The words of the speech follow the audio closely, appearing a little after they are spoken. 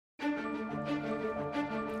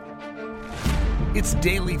It's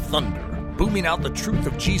Daily Thunder, booming out the truth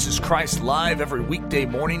of Jesus Christ live every weekday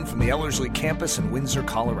morning from the Ellerslie campus in Windsor,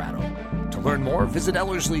 Colorado. To learn more, visit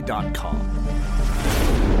Ellerslie.com.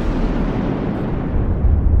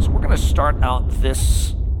 So we're going to start out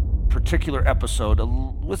this particular episode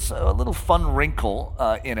with a little fun wrinkle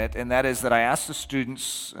in it, and that is that I asked the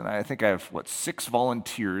students, and I think I have, 6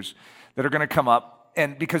 volunteers that are going to come up,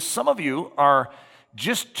 and because some of you are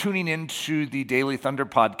just tuning into the Daily Thunder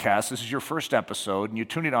podcast, this is your first episode, and you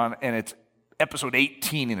tune it on, and it's episode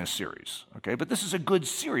 18 in a series, okay? But this is a good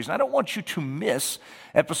series, and I don't want you to miss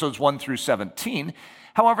episodes 1 through 17.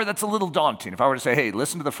 However, that's a little daunting. If I were to say, hey,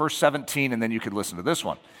 listen to the first 17, and then you could listen to this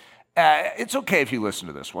one. It's okay if you listen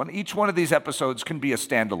to this one. Each one of these episodes can be a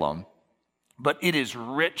standalone, but it is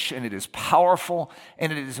rich, and it is powerful,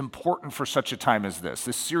 and it is important for such a time as this.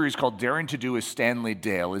 This series called Daring to Do with Stanley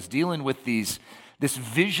Dale is dealing with this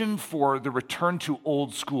vision for the return to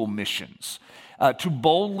old school missions, to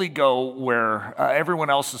boldly go where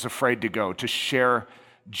everyone else is afraid to go, to share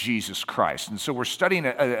Jesus Christ. And so we're studying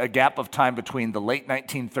a gap of time between the late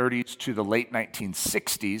 1930s to the late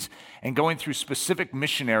 1960s and going through specific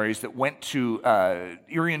missionaries that went to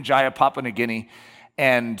Irian Jaya, Papua New Guinea,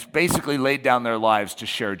 and basically laid down their lives to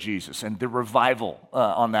share Jesus and the revival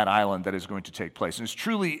on that island that is going to take place. And it's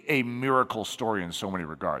truly a miracle story in so many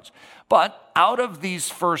regards. But out of these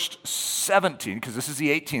first 17, because this is the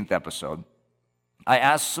 18th episode, I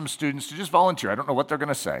asked some students to just volunteer. I don't know what they're going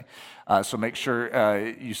to say, so make sure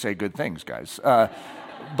you say good things, guys.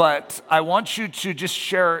 But I want you to just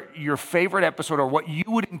share your favorite episode or what you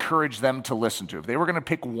would encourage them to listen to. If they were going to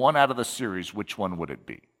pick one out of the series, which one would it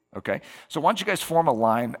be? Okay, so why don't you guys form a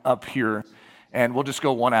line up here, and we'll just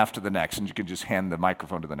go one after the next, and you can just hand the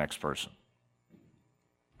microphone to the next person.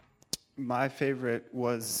 My favorite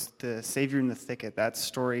was the Savior in the Thicket. That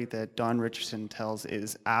story that Don Richardson tells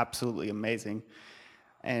is absolutely amazing,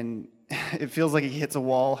 and it feels like he hits a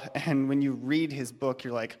wall, and when you read his book,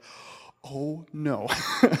 you're like, oh no,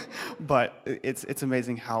 but it's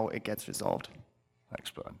amazing how it gets resolved. Thanks,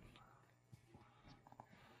 bud.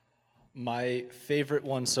 My favorite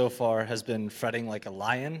one so far has been Fretting Like a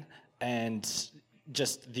Lion, and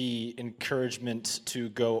just the encouragement to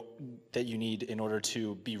go that you need in order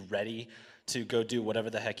to be ready to go do whatever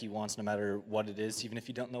the heck you want, no matter what it is, even if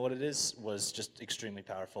you don't know what it is, was just extremely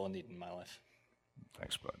powerful and needed in my life.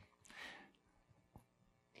 Thanks, bud.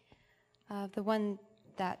 The one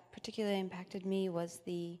that particularly impacted me was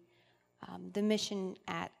the mission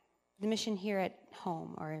here at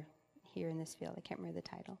home, or here in this field. I can't remember the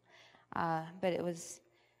title. But it was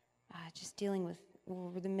just dealing with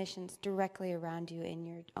the missions directly around you in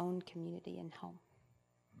your own community and home.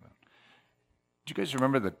 Do you guys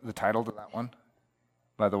remember the title to that one?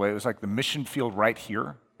 By the way, it was like the mission field right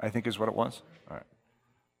here, I think is what it was. All right.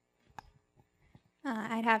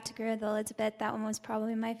 I'd have to agree with Elizabeth. That one was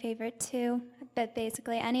probably my favorite too. But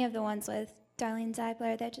basically any of the ones with Darlene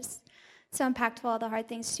Zeibler, they're just so impactful, all the hard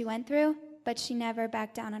things she went through, but she never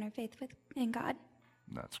backed down on her faith in God.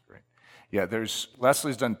 That's great. Yeah,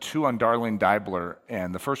 Leslie's done 2 on Darlene Deibler,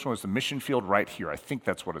 and the first one was the mission field right here. I think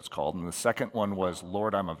that's what it's called. And the second one was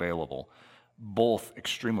Lord, I'm Available. Both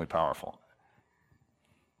extremely powerful.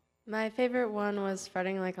 My favorite one was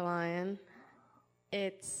Fretting Like a Lion.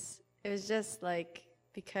 It was just like,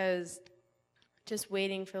 because just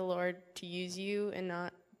waiting for the Lord to use you and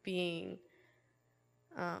not being,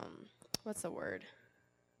 what's the word?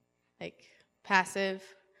 Like passive,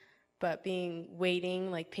 but waiting,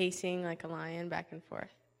 like pacing like a lion back and forth.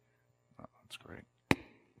 Oh, that's great.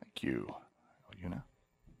 Thank you. Yuna?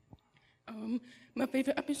 My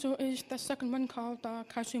favorite episode is the second one called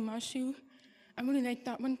Kasumasu. I really like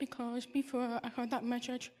that one because before I heard that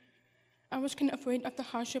message, I was kind of afraid of the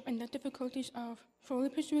hardship and the difficulties of fully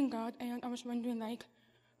pursuing God, and I was wondering,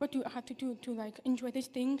 what do I have to do to, enjoy these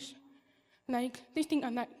things? These things are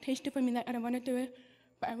not tasty for me, I don't want to do it.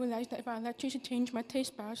 But I realized that if I let Jesus change my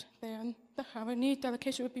taste buds, then the harmony,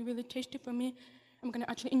 delicacy would be really tasty for me. I'm going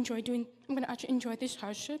to actually enjoy this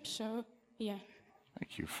hardship, so yeah.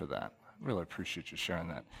 Thank you for that. I really appreciate you sharing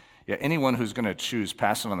that. Yeah, anyone who's going to choose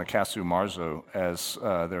passing on the Kasu Marzo as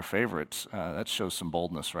their favorite, that shows some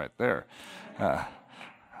boldness right there.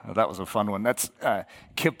 That was a fun one. That's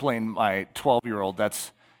Kipling, my 12-year-old,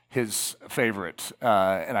 that's his favorite,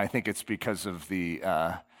 and I think it's because of the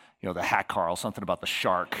hat Carl, something about the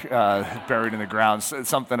shark buried in the ground,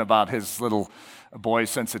 something about his little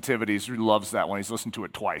boy's sensitivities. He loves that one. He's listened to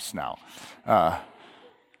it twice now.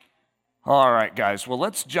 All right, guys. Well,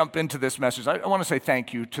 let's jump into this message. I want to say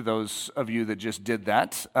thank you to those of you that just did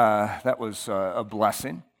that. That was a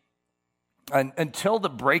blessing. And until the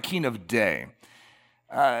breaking of day,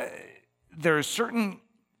 there are certain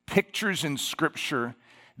pictures in Scripture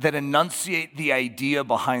that enunciate the idea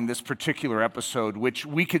behind this particular episode, which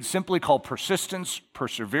we could simply call persistence,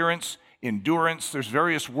 perseverance, endurance. There's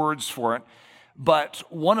various words for it. But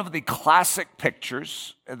one of the classic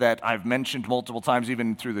pictures that I've mentioned multiple times,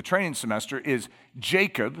 even through the training semester, is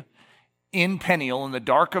Jacob in Peniel in the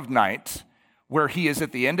dark of night, where he is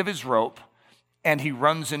at the end of his rope and he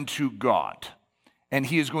runs into God. And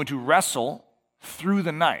he is going to wrestle through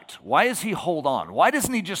the night. Why does he hold on? Why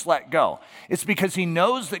doesn't he just let go? It's because he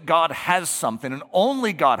knows that God has something and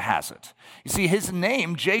only God has it. You see, his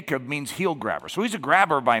name, Jacob, means heel grabber. So he's a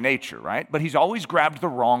grabber by nature, right? But he's always grabbed the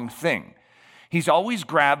wrong thing. He's always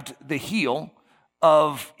grabbed the heel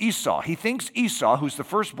of Esau. He thinks Esau, who's the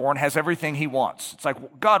firstborn, has everything he wants. It's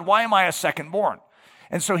like, God, why am I a secondborn?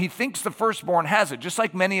 And so he thinks the firstborn has it, just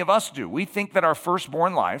like many of us do. We think that our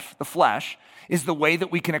firstborn life, the flesh, is the way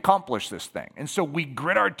that we can accomplish this thing. And so we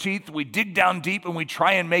grit our teeth, we dig down deep, and we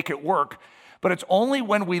try and make it work. But it's only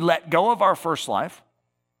when we let go of our first life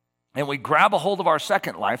and we grab a hold of our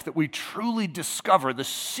second life that we truly discover the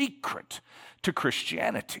secret to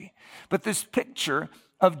Christianity. But this picture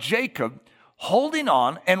of Jacob holding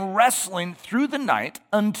on and wrestling through the night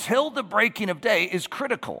until the breaking of day is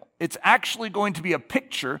critical. It's actually going to be a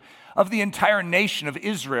picture of the entire nation of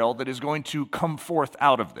Israel that is going to come forth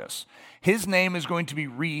out of this. His name is going to be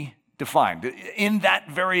redefined. In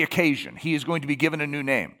that very occasion, he is going to be given a new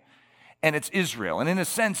name, and it's Israel. And in a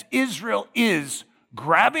sense, Israel is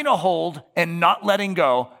grabbing a hold and not letting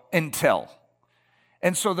go until.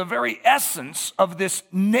 And so the very essence of this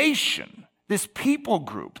nation, this people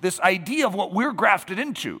group, this idea of what we're grafted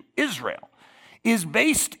into, Israel, is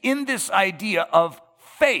based in this idea of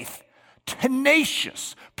faith,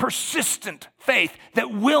 tenacious, persistent faith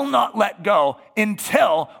that will not let go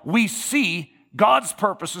until we see God's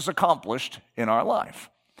purposes accomplished in our life.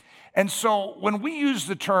 And so when we use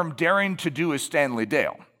the term daring to do as Stanley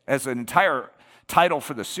Dale, as an entire title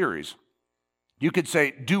for the series, you could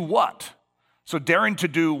say, do what? So daring to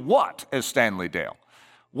do what as Stanley Dale?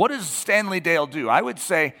 What does Stanley Dale do? I would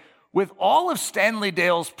say with all of Stanley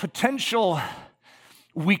Dale's potential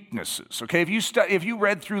weaknesses, okay? If you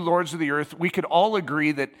read through Lords of the Earth, we could all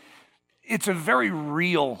agree that it's a very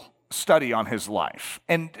real study on his life.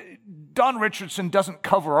 And Don Richardson doesn't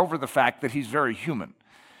cover over the fact that he's very human.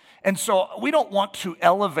 And so we don't want to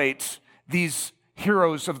elevate these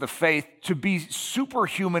heroes of the faith to be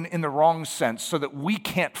superhuman in the wrong sense so that we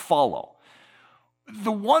can't follow.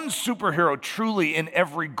 The one superhero truly in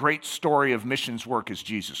every great story of missions work is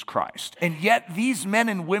Jesus Christ. And yet these men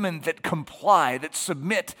and women that comply, that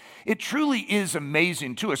submit, it truly is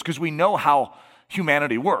amazing to us because we know how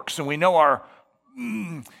humanity works and we know our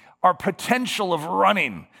potential of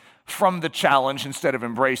running from the challenge instead of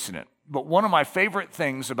embracing it. But one of my favorite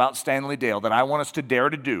things about Stanley Dale that I want us to dare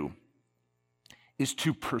to do is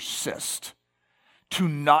to persist, to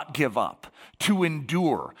not give up, to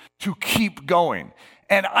endure, to keep going.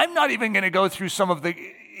 And I'm not even going to go through some of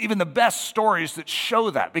even the best stories that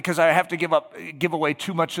show that because I have to give away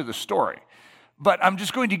too much of the story. But I'm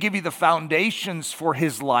just going to give you the foundations for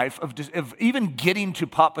his life of even getting to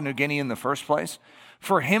Papua New Guinea in the first place,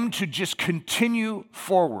 for him to just continue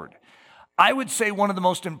forward. I would say one of the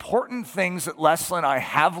most important things that Leslie and I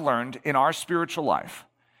have learned in our spiritual life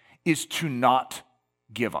is to not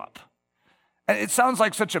give up. And it sounds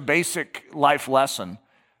like such a basic life lesson,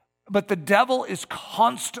 but the devil is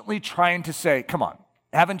constantly trying to say, come on,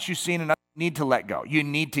 haven't you seen enough? You need to let go. You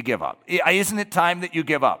need to give up. Isn't it time that you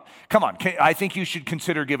give up? Come on, I think you should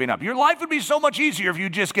consider giving up. Your life would be so much easier if you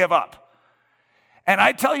just give up. And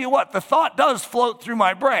I tell you what, the thought does float through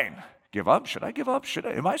my brain. Give up? Should I give up?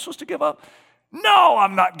 Am I supposed to give up? No,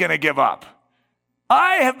 I'm not going to give up.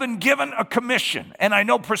 I have been given a commission, and I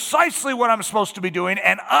know precisely what I'm supposed to be doing,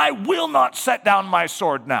 and I will not set down my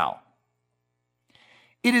sword now.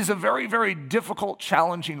 It is a very, very difficult,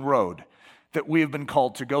 challenging road that we have been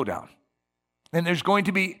called to go down. And there's going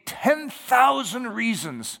to be 10,000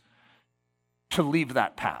 reasons to leave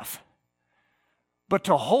that path. But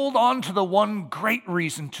to hold on to the one great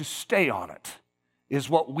reason to stay on it is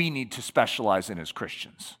what we need to specialize in as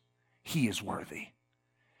Christians. He is worthy.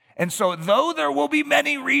 And so though there will be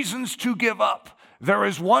many reasons to give up, there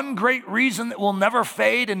is one great reason that will never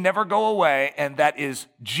fade and never go away, and that is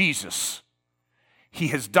Jesus. He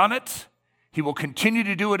has done it. He will continue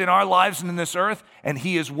to do it in our lives and in this earth, and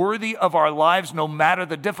he is worthy of our lives no matter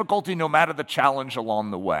the difficulty, no matter the challenge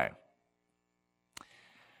along the way.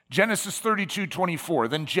 Genesis 32:24,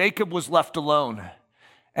 then Jacob was left alone,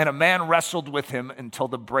 and a man wrestled with him until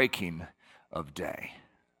the breaking of day.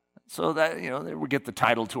 So that, there we get the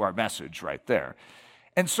title to our message right there.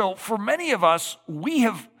 And so for many of us, we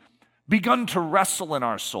have begun to wrestle in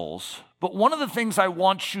our souls. But one of the things I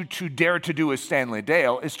want you to dare to do as Stanley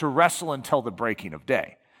Dale is to wrestle until the breaking of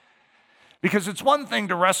day. Because it's one thing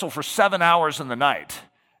to wrestle for 7 hours in the night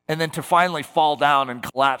and then to finally fall down and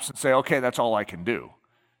collapse and say, okay, that's all I can do.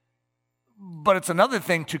 But it's another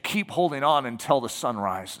thing to keep holding on until the sun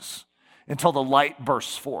rises, until the light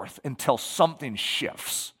bursts forth, until something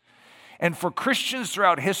shifts. And for Christians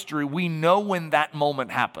throughout history, we know when that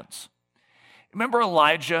moment happens. Remember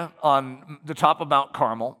Elijah on the top of Mount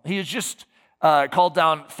Carmel? He has just called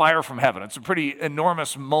down fire from heaven. It's a pretty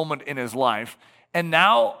enormous moment in his life. And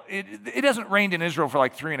now it hasn't rained in Israel for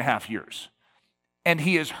like 3.5 years. And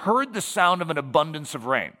he has heard the sound of an abundance of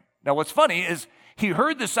rain. Now what's funny is he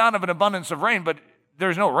heard the sound of an abundance of rain, but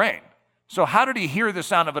there's no rain. So how did he hear the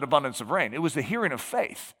sound of an abundance of rain? It was the hearing of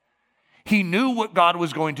faith. He knew what God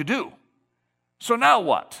was going to do. So now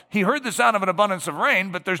what? He heard the sound of an abundance of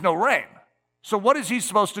rain, but there's no rain. So what is he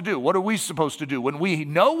supposed to do? What are we supposed to do? When we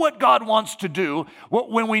know what God wants to do,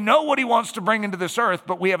 when we know what he wants to bring into this earth,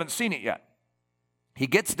 but we haven't seen it yet. He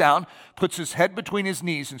gets down, puts his head between his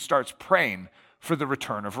knees, and starts praying for the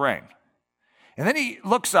return of rain. And then he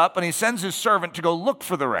looks up and he sends his servant to go look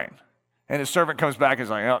for the rain. And his servant comes back and is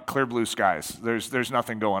like, oh, clear blue skies. There's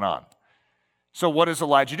nothing going on. So what does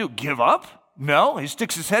Elijah do? Give up? No, he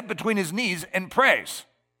sticks his head between his knees and prays.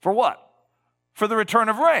 For what? For the return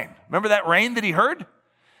of rain. Remember that rain that he heard?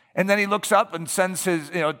 And then he looks up and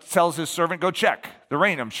tells his servant, go check. The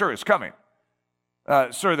rain, I'm sure, is coming.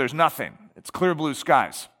 Sir, there's nothing. It's clear blue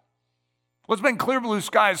skies. Well, it's been clear blue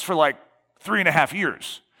skies for like 3.5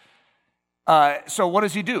 years. So what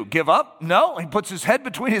does he do? Give up? No, he puts his head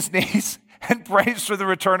between his knees and prays for the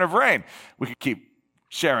return of rain. We could keep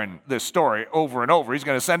sharing this story over and over. He's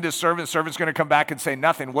going to send his servant. The servant's going to come back and say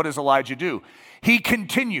nothing. What does Elijah do? He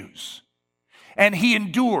continues, and he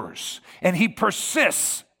endures, and he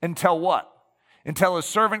persists until what? Until his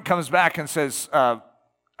servant comes back and says,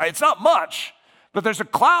 it's not much, but there's a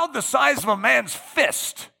cloud the size of a man's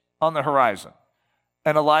fist on the horizon.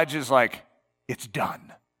 And Elijah's like, it's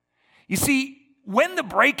done. You see, when the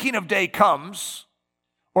breaking of day comes,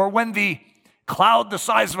 or when the cloud the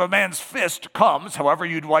size of a man's fist comes, however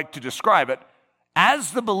you'd like to describe it,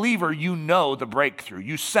 as the believer, you know the breakthrough.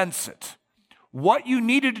 You sense it. What you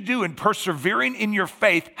needed to do in persevering in your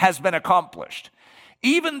faith has been accomplished.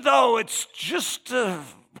 Even though it's just a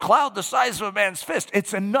cloud the size of a man's fist,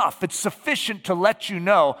 it's enough. It's sufficient to let you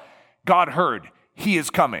know God heard. He is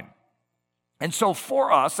coming. And so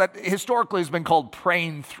for us, that historically has been called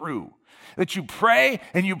praying through. That you pray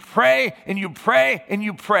and you pray and you pray and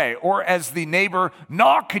you pray. Or as the neighbor,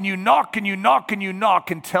 knock and you knock and you knock and you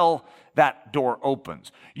knock until that door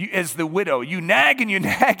opens. You, as the widow, you nag and you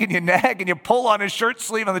nag and you nag and you pull on his shirt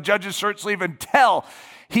sleeve, on the judge's shirt sleeve, until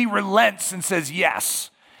he relents and says yes.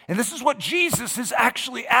 And this is what Jesus has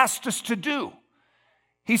actually asked us to do.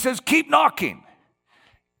 He says, keep knocking.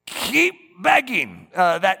 Keep begging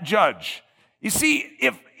that judge. You see,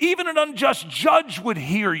 if even an unjust judge would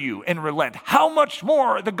hear you and relent, how much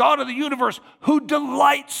more the God of the universe, who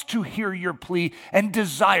delights to hear your plea and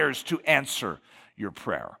desires to answer your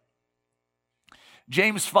prayer.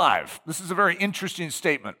 James 5, this is a very interesting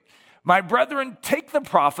statement. My brethren, take the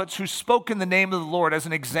prophets who spoke in the name of the Lord as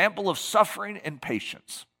an example of suffering and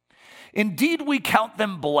patience. Indeed, we count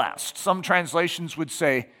them blessed. Some translations would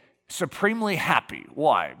say supremely happy.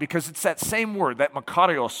 Why? Because it's that same word, that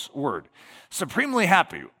makarios word. Supremely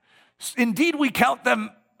happy. Indeed, we count them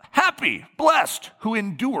happy, blessed, who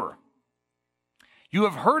endure. You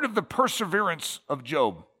have heard of the perseverance of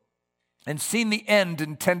Job and seen the end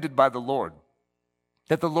intended by the Lord,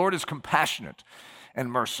 that the Lord is compassionate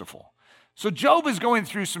and merciful. So Job is going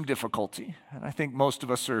through some difficulty, and I think most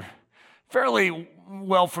of us are fairly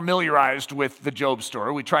well familiarized with the Job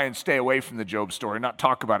story. We try and stay away from the Job story, not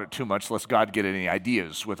talk about it too much, lest God get any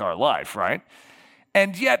ideas with our life, right?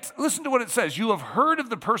 And yet, listen to what it says. You have heard of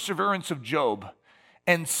the perseverance of Job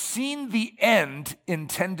and seen the end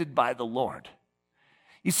intended by the Lord.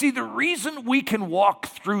 You see, the reason we can walk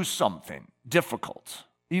through something difficult,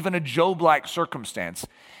 even a Job-like circumstance,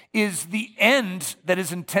 is the end that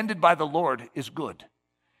is intended by the Lord is good.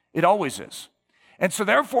 It always is. And so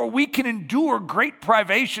therefore, we can endure great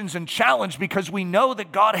privations and challenge because we know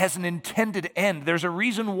that God has an intended end. There's a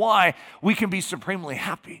reason why we can be supremely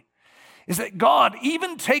happy. Is that God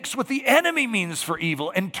even takes what the enemy means for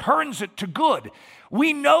evil and turns it to good.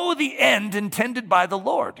 We know the end intended by the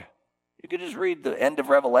Lord. You can just read the end of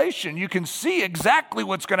Revelation. You can see exactly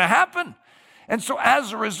what's going to happen. And so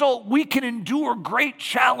as a result, we can endure great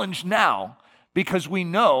challenge now because we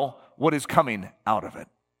know what is coming out of it.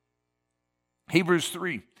 Hebrews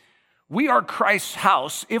 3. We are Christ's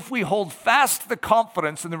house if we hold fast the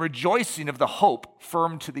confidence and the rejoicing of the hope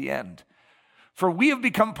firm to the end. For we have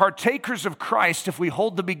become partakers of Christ if we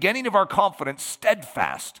hold the beginning of our confidence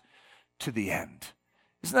steadfast to the end.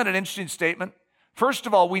 Isn't that an interesting statement? First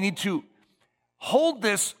of all, we need to hold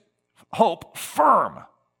this hope firm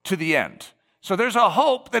to the end. So there's a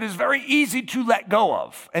hope that is very easy to let go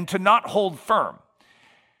of and to not hold firm.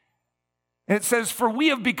 And it says, for we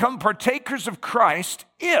have become partakers of Christ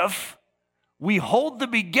if we hold the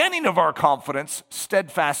beginning of our confidence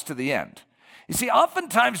steadfast to the end. You see,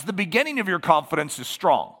 oftentimes the beginning of your confidence is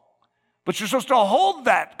strong, but you're supposed to hold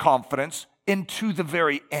that confidence into the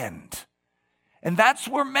very end. And that's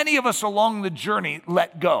where many of us along the journey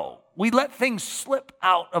let go. We let things slip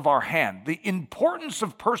out of our hand. The importance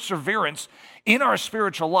of perseverance in our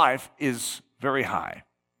spiritual life is very high.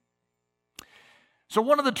 So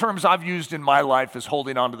one of the terms I've used in my life is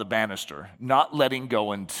holding onto the banister, not letting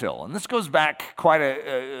go until. And this goes back quite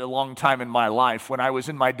a long time in my life when I was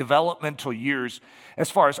in my developmental years as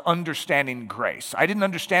far as understanding grace. I didn't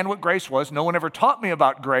understand what grace was. No one ever taught me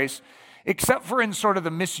about grace, except for in sort of the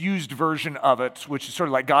misused version of it, which is sort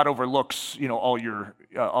of like God overlooks, all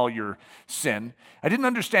your sin. I didn't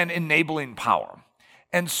understand enabling power.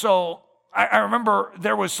 And so I remember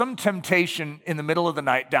there was some temptation in the middle of the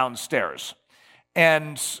night downstairs.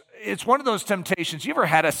 And it's one of those temptations. You ever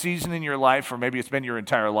had a season in your life, or maybe it's been your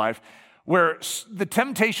entire life, where the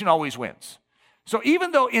temptation always wins? So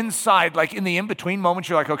even though inside, like in the in-between moments,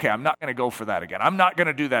 you're like, okay, I'm not going to go for that again. I'm not going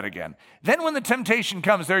to do that again. Then when the temptation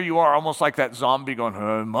comes, there you are, almost like that zombie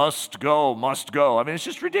going, must go, must go. I mean, it's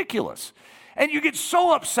just ridiculous. And you get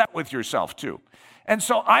so upset with yourself too. And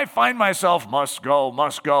so I find myself, must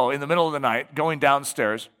go, in the middle of the night, going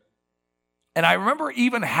downstairs. And I remember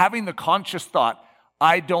even having the conscious thought,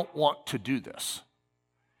 I don't want to do this.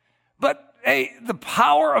 But the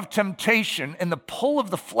power of temptation and the pull of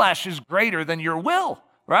the flesh is greater than your will,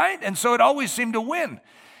 right? And so it always seemed to win.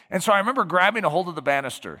 And so I remember grabbing a hold of the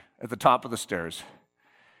banister at the top of the stairs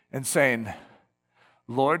and saying,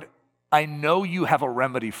 Lord, I know you have a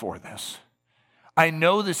remedy for this. I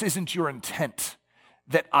know this isn't your intent,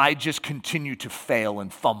 that I just continue to fail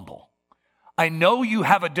and fumble. I know you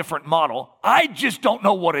have a different model. I just don't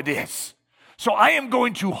know what it is. So I am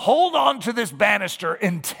going to hold on to this banister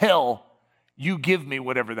until you give me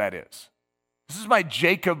whatever that is. This is my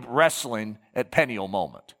Jacob wrestling at Peniel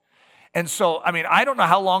moment. And so, I don't know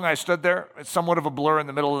how long I stood there. It's somewhat of a blur in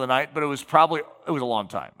the middle of the night, but it was a long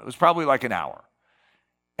time. It was probably like an hour.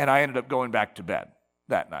 And I ended up going back to bed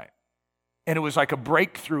that night. And it was like a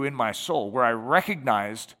breakthrough in my soul where I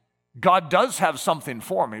recognized God does have something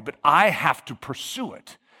for me, but I have to pursue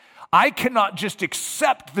it. I cannot just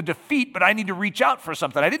accept the defeat, but I need to reach out for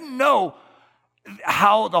something. I didn't know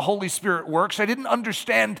how the Holy Spirit works. I didn't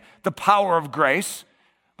understand the power of grace,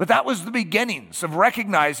 but that was the beginnings of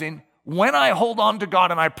recognizing when I hold on to God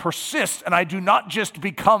and I persist and I do not just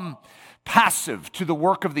become passive to the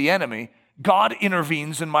work of the enemy, God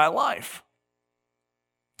intervenes in my life.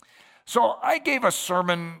 So I gave a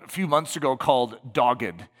sermon a few months ago called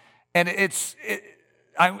Dogged. And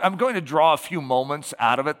I'm going to draw a few moments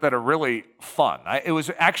out of it that are really fun. It was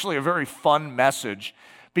actually a very fun message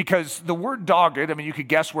because the word dogged, you could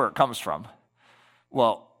guess where it comes from.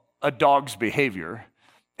 Well, a dog's behavior.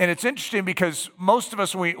 And it's interesting because most of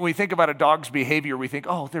us, when we think about a dog's behavior, we think,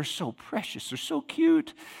 oh, they're so precious, they're so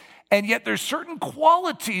cute. And yet there's certain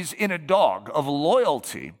qualities in a dog of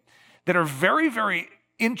loyalty that are very, very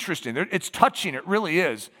interesting. It's touching, it really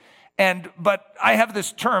is. But I have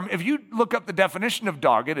this term, if you look up the definition of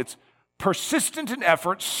dogged, it's persistent in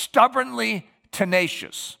effort, stubbornly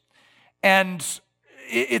tenacious. And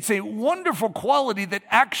it's a wonderful quality that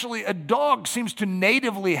actually a dog seems to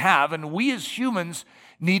natively have, and we as humans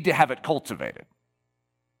need to have it cultivated.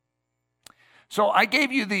 So I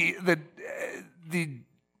gave you the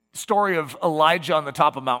story of Elijah on the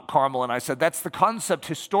top of Mount Carmel, and I said that's the concept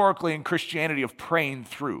historically in Christianity of praying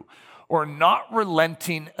through, or not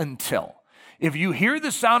relenting until. If you hear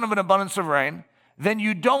the sound of an abundance of rain, then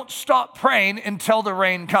you don't stop praying until the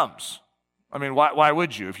rain comes. Why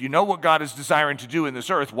would you? If you know what God is desiring to do in this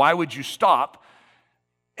earth, why would you stop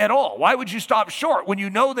at all? Why would you stop short when you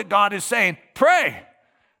know that God is saying, pray,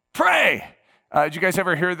 pray? Did you guys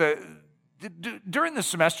ever hear during the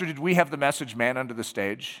semester, did we have the message Man Under the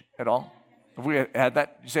Stage at all? Have we had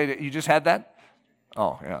that? You say that you just had that?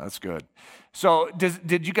 Oh, yeah, that's good. So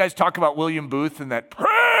did you guys talk about William Booth and that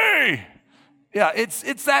pray? Yeah,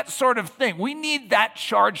 it's that sort of thing. We need that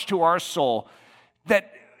charge to our soul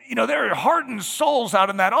that, there are hardened souls out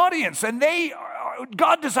in that audience, and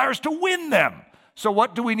God desires to win them. So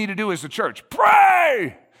what do we need to do as a church?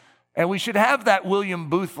 Pray! And we should have that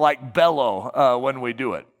William Booth-like bellow when we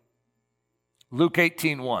do it. Luke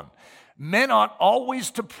 18:1. Men ought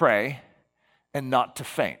always to pray and not to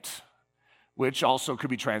faint, which also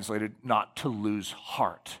could be translated not to lose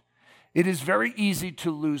heart. It is very easy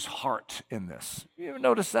to lose heart in this. You ever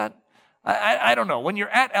notice that? I don't know. When you're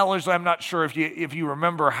at Ellerslie, I'm not sure if you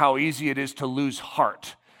remember how easy it is to lose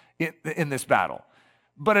heart in this battle.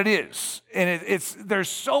 But it is. And there's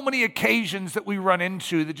so many occasions that we run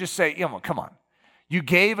into that just say, come on. You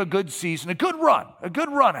gave a good season, a good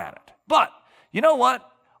run at it. But you know what?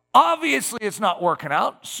 Obviously it's not working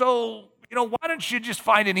out. So, why don't you just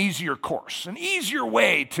find an easier course, an easier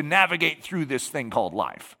way to navigate through this thing called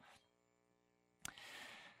life?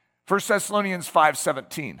 1 Thessalonians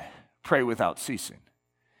 5:17, pray without ceasing.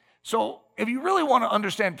 So if you really want to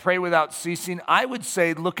understand pray without ceasing, I would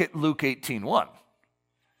say look at Luke 18:1,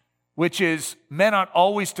 which is men ought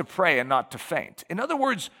always to pray and not to faint. In other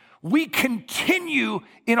words, we continue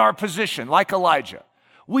in our position like Elijah.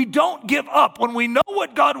 We don't give up. When we know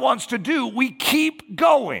what God wants to do, we keep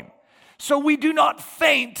going. So we do not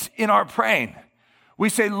faint in our praying. We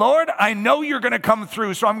say, Lord, I know you're going to come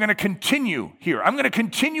through, so I'm going to continue here. I'm going to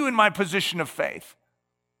continue in my position of faith.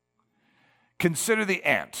 Consider the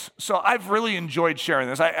ant. So I've really enjoyed sharing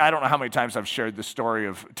this. I don't know how many times I've shared the story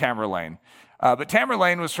of Tamerlane. But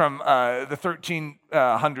Tamerlane was from the 1300s,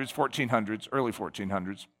 1400s, early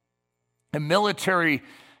 1400s. A military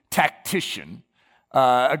tactician,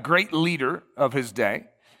 a great leader of his day.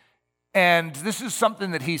 And this is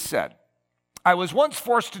something that he said. I was once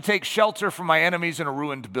forced to take shelter from my enemies in a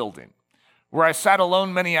ruined building, where I sat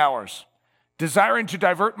alone many hours. Desiring to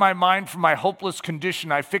divert my mind from my hopeless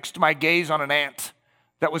condition, I fixed my gaze on an ant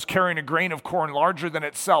that was carrying a grain of corn larger than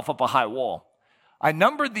itself up a high wall. I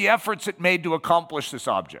numbered the efforts it made to accomplish this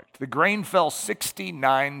object. The grain fell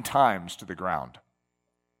 69 times to the ground,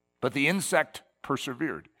 but the insect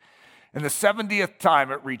persevered. And the 70th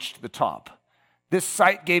time it reached the top. This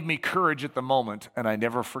sight gave me courage at the moment, and I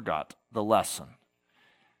never forgot the lesson.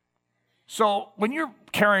 So when you're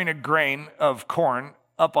carrying a grain of corn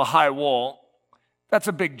up a high wall, that's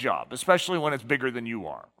a big job, especially when it's bigger than you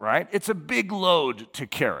are, right? It's a big load to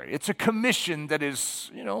carry. It's a commission that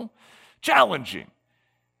is, challenging.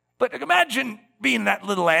 But imagine being that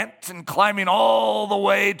little ant and climbing all the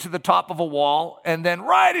way to the top of a wall, and then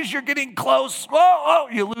right as you're getting close,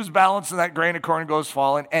 you lose balance and that grain of corn goes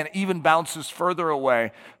falling and even bounces further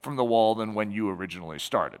away from the wall than when you originally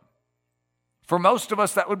started. For most of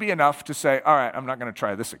us, that would be enough to say, all right, I'm not going to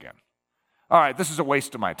try this again. All right, this is a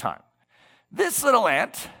waste of my time. This little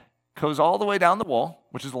ant goes all the way down the wall,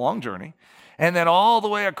 which is a long journey, and then all the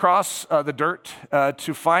way across the dirt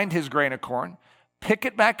to find his grain of corn, pick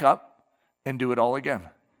it back up, and do it all again.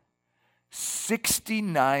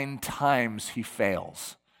 69 times he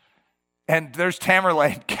fails. And there's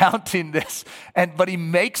Tamerlane counting this, but he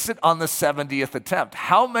makes it on the 70th attempt.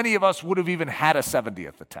 How many of us would have even had a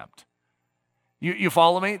 70th attempt? You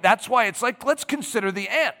follow me? That's why it's like, let's consider the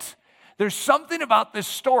ant. There's something about this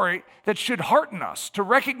story that should hearten us to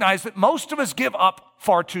recognize that most of us give up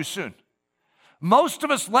far too soon. Most of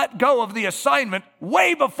us let go of the assignment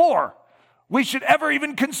way before we should ever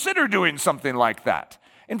even consider doing something like that.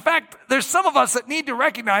 In fact, there's some of us that need to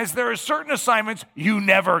recognize there are certain assignments you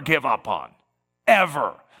never give up on,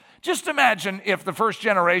 ever. Just imagine if the first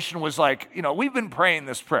generation was like, we've been praying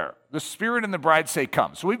this prayer. The Spirit and the bride say,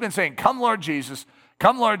 come. So we've been saying, come, Lord Jesus.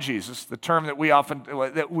 Come, Lord Jesus. The term that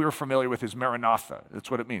we're familiar with is Maranatha. That's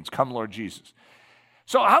what it means, come, Lord Jesus.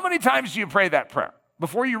 So how many times do you pray that prayer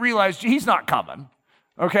before you realize he's not coming?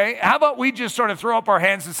 Okay, how about we just sort of throw up our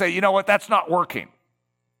hands and say, you know what, that's not working.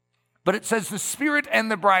 But it says the Spirit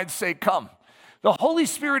and the bride say, come. The Holy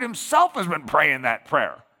Spirit himself has been praying that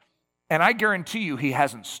prayer. And I guarantee you he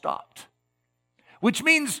hasn't stopped. Which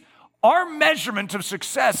means our measurement of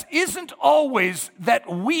success isn't always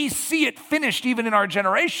that we see it finished even in our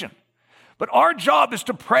generation. But our job is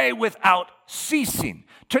to pray without ceasing,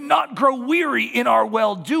 to not grow weary in our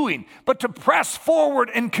well-doing, but to press forward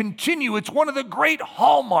and continue. It's one of the great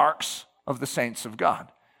hallmarks of the saints of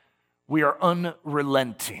God. We are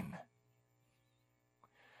unrelenting.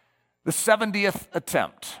 The 70th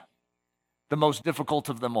attempt, the most difficult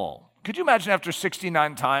of them all. Could you imagine after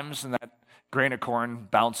 69 times and that grain of corn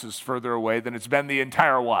bounces further away than it's been the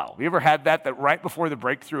entire while? Have you ever had that right before the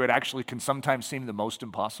breakthrough, it actually can sometimes seem the most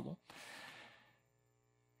impossible?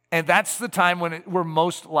 And that's the time when we're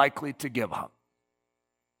most likely to give up.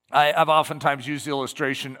 I've oftentimes used the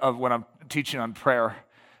illustration of when I'm teaching on prayer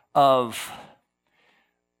of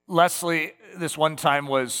Leslie, this one time,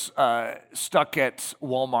 was stuck at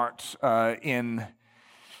Walmart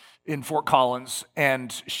in Fort Collins,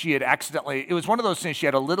 and she had accidentally, it was one of those things, she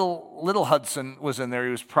had a little Hudson was in there.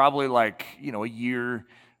 He was probably like, a year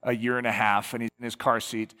and a half, and he's in his car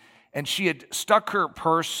seat. And she had stuck her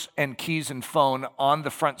purse and keys and phone on the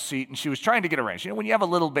front seat, and she was trying to get arranged. When you have a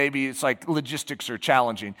little baby, it's like logistics are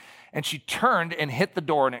challenging. And she turned and hit the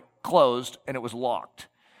door, and it closed, and it was locked.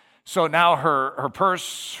 So now her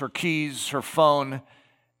purse, her keys, her phone,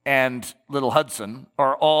 and little Hudson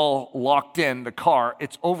are all locked in the car.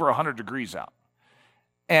 It's over 100 degrees out.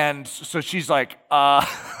 And so she's like,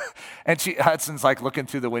 and Hudson's like looking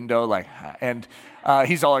through the window, and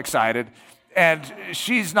he's all excited. And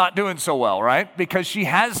she's not doing so well, right? Because she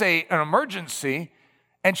has an emergency,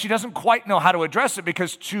 and she doesn't quite know how to address it,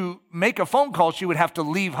 because to make a phone call, she would have to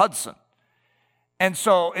leave Hudson. And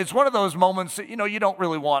so it's one of those moments that, you don't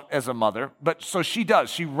really want as a mother. But so she does.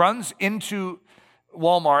 She runs into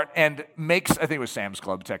Walmart and makes, I think it was Sam's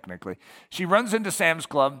Club technically. She runs into Sam's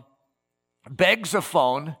Club, begs a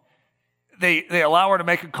phone. They allow her to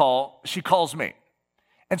make a call. She calls me.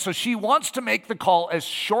 And so she wants to make the call as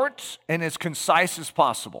short and as concise as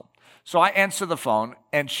possible. So I answer the phone,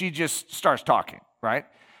 and she just starts talking, right?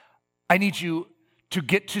 I need you to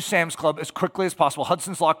get to Sam's Club as quickly as possible.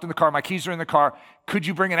 Hudson's locked in the car. My keys are in the car. Could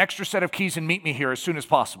you bring an extra set of keys and meet me here as soon as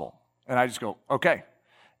possible? And I just go, okay.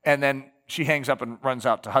 And then she hangs up and runs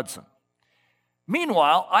out to Hudson.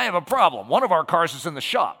 Meanwhile, I have a problem. One of our cars is in the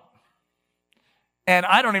shop, and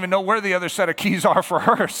I don't even know where the other set of keys are for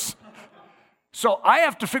hers. So I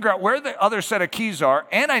have to figure out where the other set of keys are,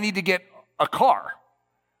 and I need to get a car.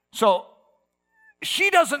 So she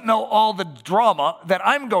doesn't know all the drama that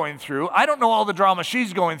I'm going through. I don't know all the drama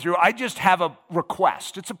she's going through. I just have a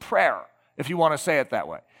request. It's a prayer, if you want to say it that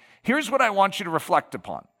way. Here's what I want you to reflect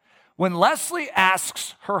upon. When Leslie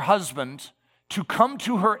asks her husband to come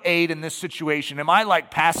to her aid in this situation, am I like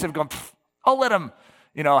passive going, I'll let him,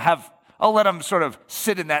 I'll let him sort of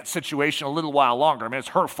sit in that situation a little while longer. I mean, it's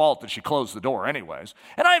her fault that she closed the door anyways.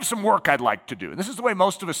 And I have some work I'd like to do. And this is the way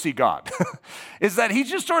most of us see God, is that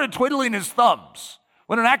he's just sort of twiddling his thumbs.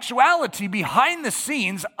 When in actuality, behind the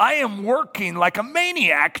scenes, I am working like a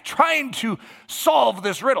maniac trying to solve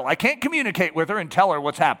this riddle. I can't communicate with her and tell her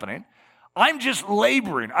what's happening. I'm just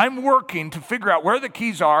laboring. I'm working to figure out where the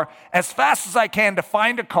keys are as fast as I can to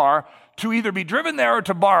find a car, to either be driven there or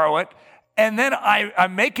to borrow it. And then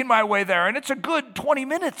I'm making my way there, and it's a good 20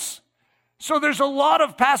 minutes. So there's a lot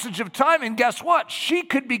of passage of time, and guess what? She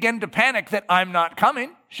could begin to panic that I'm not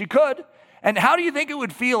coming. She could. And how do you think it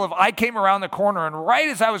would feel if I came around the corner, and right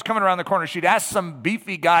as I was coming around the corner, she'd ask some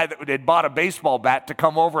beefy guy that had bought a baseball bat to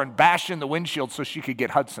come over and bash in the windshield so she could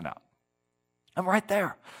get Hudson out? I'm right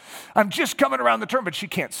there. I'm just coming around the turn, but she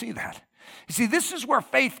can't see that. You see, this is where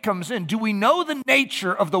faith comes in. Do we know the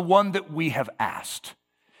nature of the one that we have asked?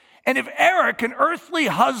 And if Eric, an earthly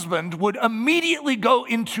husband, would immediately go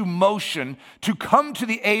into motion to come to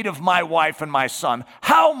the aid of my wife and my son,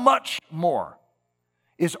 how much more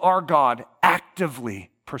is our God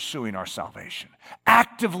actively pursuing our salvation,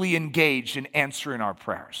 actively engaged in answering our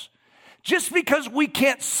prayers? Just because we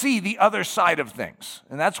can't see the other side of things.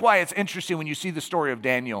 And that's why it's interesting when you see the story of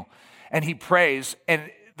Daniel, and he prays,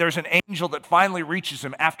 and there's an angel that finally reaches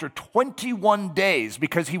him after 21 days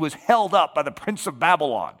because he was held up by the prince of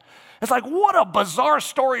Babylon. It's like, what a bizarre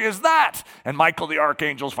story is that? And Michael the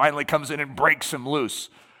archangel finally comes in and breaks him loose.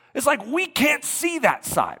 It's like, we can't see that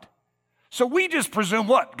side. So we just presume,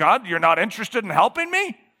 what? God, you're not interested in helping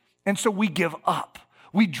me? And so we give up.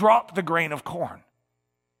 We drop the grain of corn.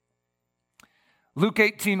 Luke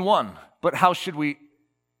 18:1, but how should we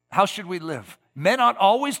live? Men ought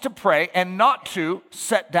always to pray and not to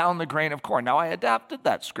set down the grain of corn. Now, I adapted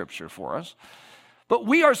that scripture for us. But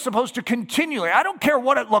we are supposed to continually, I don't care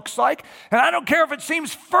what it looks like, and I don't care if it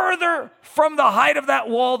seems further from the height of that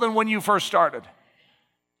wall than when you first started.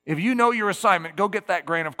 If you know your assignment, go get that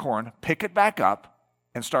grain of corn, pick it back up,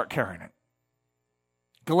 and start carrying it.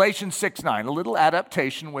 Galatians 6:9, a little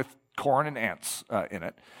adaptation with corn and ants in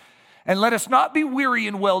it. And let us not be weary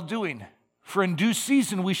in well-doing, for in due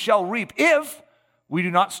season we shall reap, if we do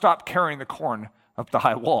not stop carrying the corn up the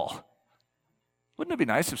high wall. Wouldn't it be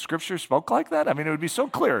nice if Scripture spoke like that? I mean, it would be so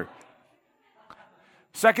clear.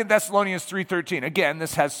 2 Thessalonians 3:13. Again,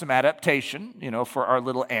 this has some adaptation, for our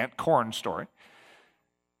little ant corn story.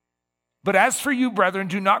 But as for you, brethren,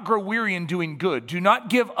 do not grow weary in doing good. Do not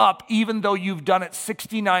give up, even though you've done it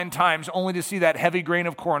 69 times, only to see that heavy grain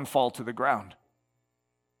of corn fall to the ground.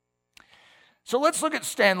 So let's look at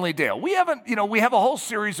Stanley Dale. We have a whole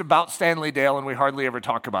series about Stanley Dale, and we hardly ever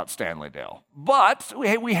talk about Stanley Dale. But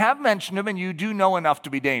we have mentioned him, and you do know enough to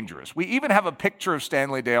be dangerous. We even have a picture of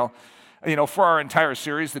Stanley Dale, for our entire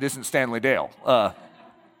series that isn't Stanley Dale.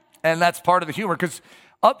 And that's part of the humor, because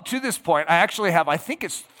up to this point, I think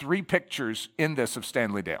it's 3 pictures in this of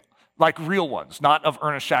Stanley Dale. Like real ones, not of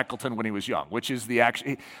Ernest Shackleton when he was young, which is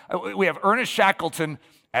we have Ernest Shackleton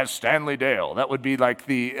as Stanley Dale. That would be like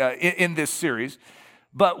in this series.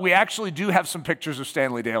 But we actually do have some pictures of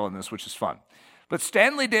Stanley Dale in this, which is fun. But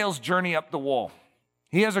Stanley Dale's journey up the wall.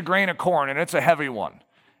 He has a grain of corn, and it's a heavy one.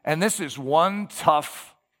 And this is one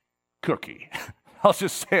tough cookie. I'll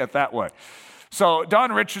just say it that way. So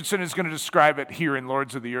Don Richardson is going to describe it here in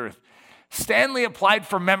Lords of the Earth. Stanley applied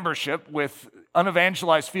for membership with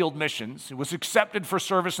unevangelized field missions. He was accepted for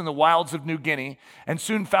service in the wilds of New Guinea and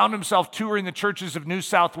soon found himself touring the churches of New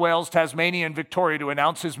South Wales, Tasmania, and Victoria to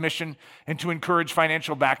announce his mission and to encourage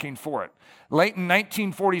financial backing for it. Late in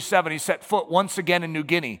 1947, he set foot once again in New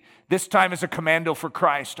Guinea, this time as a commando for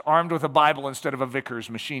Christ, armed with a Bible instead of a Vickers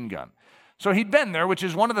machine gun. So he'd been there, which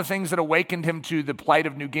is one of the things that awakened him to the plight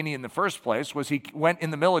of New Guinea in the first place, was he went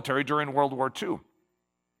in the military during World War II.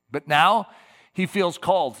 But now he feels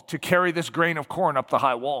called to carry this grain of corn up the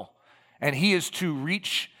high wall. And he is to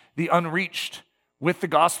reach the unreached with the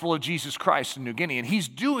gospel of Jesus Christ in New Guinea. And he's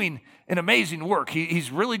doing an amazing work.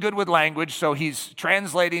 He's really good with language, so he's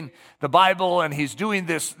translating the Bible and he's doing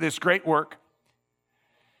this great work.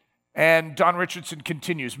 And Don Richardson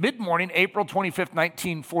continues. Mid-morning, April 25th,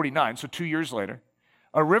 1949, so 2 years later,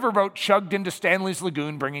 a riverboat chugged into Stanley's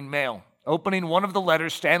lagoon bringing mail. Opening one of the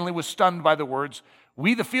letters, Stanley was stunned by the words,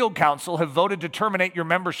 "We, the Field Council, have voted to terminate your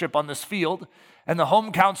membership on this field, and the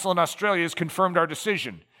Home Council in Australia has confirmed our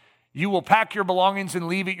decision. You will pack your belongings and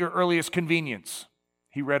leave at your earliest convenience."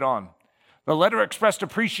 He read on. The letter expressed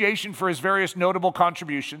appreciation for his various notable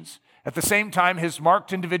contributions. At the same time, his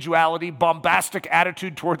marked individuality, bombastic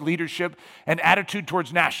attitude toward leadership, and attitude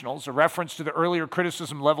towards nationals, a reference to the earlier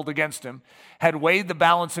criticism leveled against him, had weighed the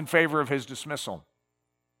balance in favor of his dismissal.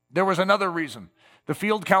 There was another reason. The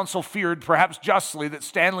Field Council feared, perhaps justly, that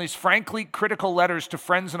Stanley's frankly critical letters to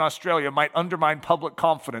friends in Australia might undermine public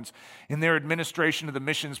confidence in their administration of the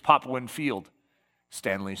mission's Papuan field.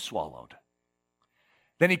 Stanley swallowed.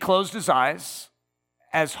 Then he closed his eyes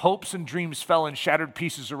as hopes and dreams fell in shattered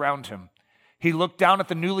pieces around him. He looked down at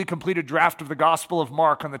the newly completed draft of the Gospel of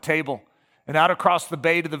Mark on the table and out across the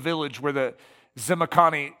bay to the village where the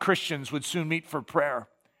Zimakani Christians would soon meet for prayer.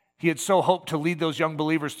 He had so hoped to lead those young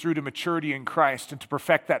believers through to maturity in Christ and to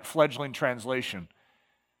perfect that fledgling translation.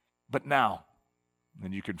 But now,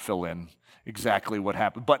 and you could fill in exactly what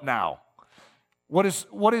happened, but now, what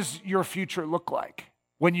does your future look like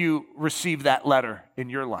when you receive that letter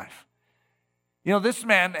in your life? You know, this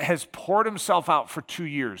man has poured himself out for 2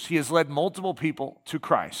 years. He has led multiple people to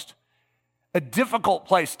Christ. A difficult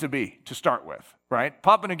place to be to start with, right?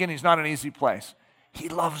 Papua New Guinea is not an easy place. He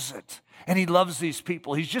loves it, and he loves these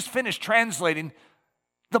people. He's just finished translating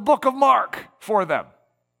the book of Mark for them.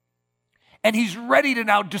 And he's ready to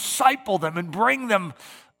now disciple them and bring them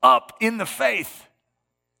up in the faith.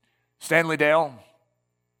 Stanley Dale,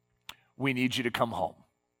 we need you to come home.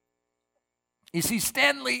 You see,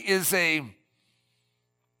 Stanley is a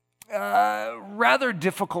rather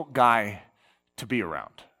difficult guy to be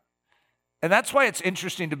around. And that's why it's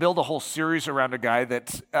interesting to build a whole series around a guy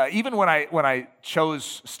that, even when I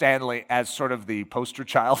chose Stanley as sort of the poster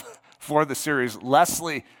child for the series,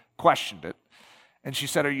 Leslie questioned it. And she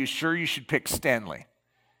said, "Are you sure you should pick Stanley?"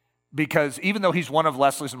 Because even though he's one of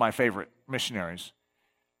Leslie's and my favorite missionaries,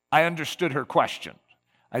 I understood her question.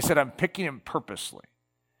 I said, "I'm picking him purposely."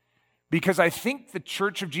 Because I think the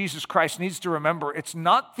Church of Jesus Christ needs to remember it's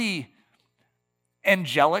not the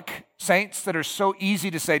angelic saints that are so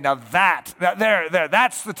easy to say, now that's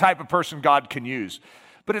the type of person God can use.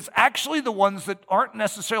 But it's actually the ones that aren't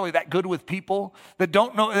necessarily that good with people, that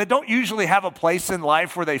don't usually have a place in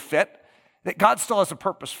life where they fit, that God still has a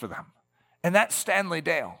purpose for them. And that's Stanley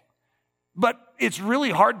Dale. But it's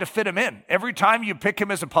really hard to fit him in. Every time you pick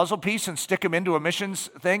him as a puzzle piece and stick him into a missions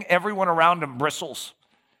thing, everyone around him bristles.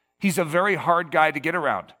 He's a very hard guy to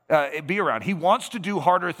be around. He wants to do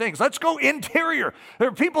harder things. Let's go interior. There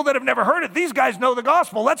are people that have never heard it. These guys know the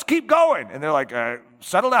gospel. Let's keep going. And they're like,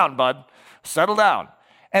 settle down, bud. Settle down.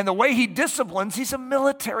 And the way he disciplines, he's a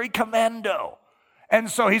military commando.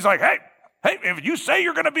 And so he's like, hey, if you say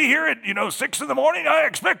you're going to be here at 6 in the morning, I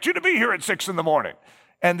expect you to be here at 6 in the morning.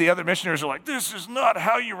 And the other missionaries are like, this is not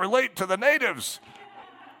how you relate to the natives.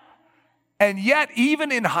 And yet,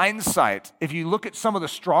 even in hindsight, if you look at some of the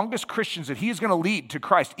strongest Christians that he is going to lead to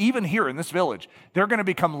Christ, even here in this village, they're going to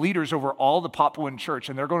become leaders over all the Papuan church,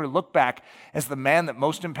 and they're going to look back as the man that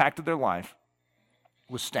most impacted their life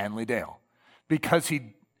was Stanley Dale, because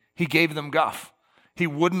he gave them guff. He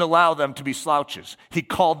wouldn't allow them to be slouches. He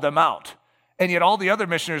called them out. And yet all the other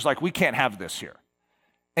missionaries are like, we can't have this here.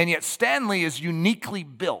 And yet Stanley is uniquely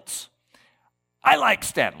built. I like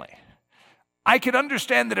Stanley. I could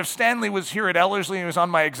understand that if Stanley was here at Ellerslie and was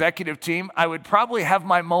on my executive team, I would probably have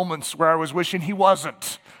my moments where I was wishing he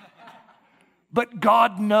wasn't. But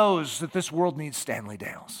God knows that this world needs Stanley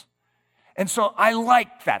Dales. And so I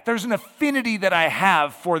like that. There's an affinity that I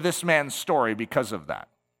have for this man's story because of that.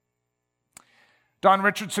 Don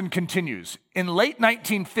Richardson continues. In late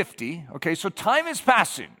 1950, okay, so time is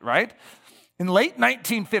passing, right? In late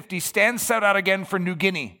 1950, Stan set out again for New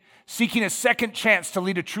Guinea, seeking a second chance to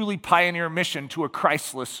lead a truly pioneer mission to a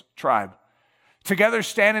Christless tribe. Together,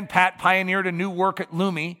 Stan and Pat pioneered a new work at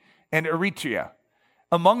Lumi and Eritrea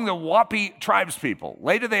among the Wapi tribespeople.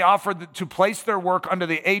 Later, they offered to place their work under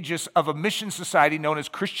the aegis of a mission society known as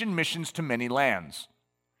Christian Missions to Many Lands.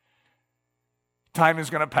 Time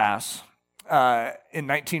is going to pass. In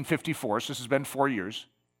 1954, so this has been 4 years.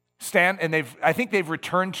 Stan, and I think they've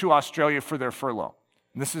returned to Australia for their furlough.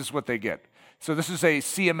 And this is what they get. So this is a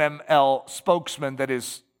CMML spokesman that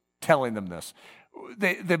is telling them this.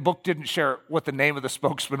 The book didn't share what the name of the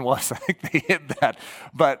spokesman was. I think they hid that.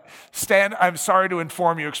 But Stan, I'm sorry to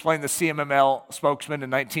inform you, explained the CMML spokesman in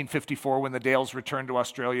 1954 when the Dales returned to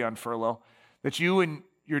Australia on furlough, that you and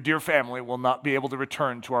your dear family will not be able to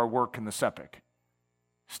return to our work in the SEPIC.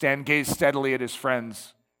 Stan gazed steadily at his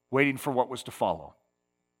friends, waiting for what was to follow.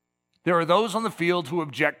 There are those on the field who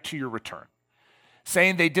object to your return,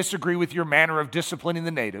 saying they disagree with your manner of disciplining the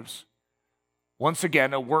natives. Once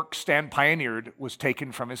again, a work Stan pioneered was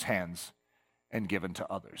taken from his hands and given to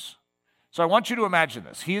others. So I want you to imagine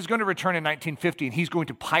this. He is going to return in 1950, and he's going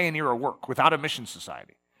to pioneer a work without a mission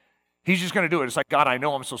society. He's just going to do it. It's like, God, I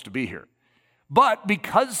know I'm supposed to be here. But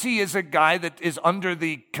because he is a guy that is under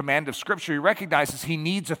the command of Scripture, he recognizes he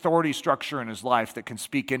needs authority structure in his life that can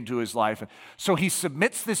speak into his life. So he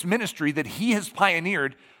submits this ministry that he has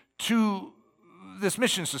pioneered to this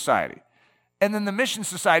mission society. And then the mission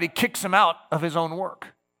society kicks him out of his own work.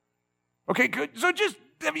 Okay, good. So just,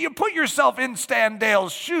 you put yourself in Stan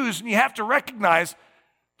Dale's shoes and you have to recognize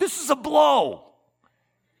this is a blow.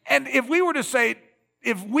 And if we were to say,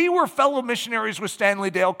 if we were fellow missionaries with Stanley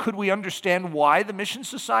Dale, could we understand why the Mission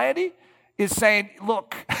Society is saying,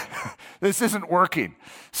 look, this isn't working?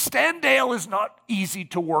 Stan Dale is not easy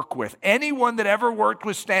to work with. Anyone that ever worked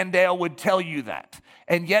with Stan Dale would tell you that.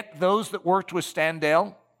 And yet those that worked with Stan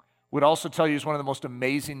Dale would also tell you he's one of the most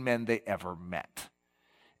amazing men they ever met.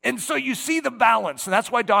 And so you see the balance, and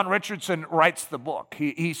that's why Don Richardson writes the book.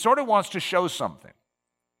 He sort of wants to show something.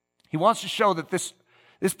 He wants to show that this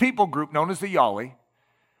people group known as the Yali,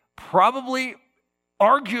 probably,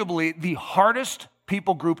 arguably, the hardest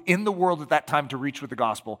people group in the world at that time to reach with the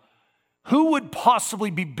gospel. Who would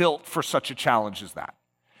possibly be built for such a challenge as that?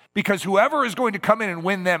 Because whoever is going to come in and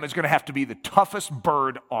win them is going to have to be the toughest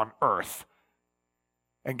bird on earth.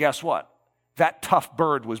 And guess what? That tough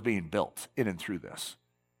bird was being built in and through this.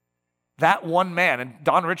 That one man, and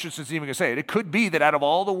Don Richardson's even going to say it could be that out of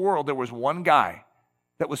all the world, there was one guy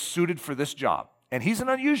that was suited for this job. And he's an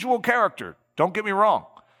unusual character, don't get me wrong.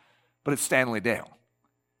 But it's Stanley Dale.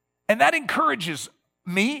 And that encourages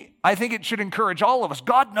me. I think it should encourage all of us.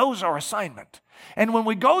 God knows our assignment. And when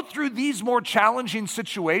we go through these more challenging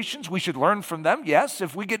situations, we should learn from them. Yes,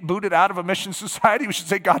 if we get booted out of a mission society, we should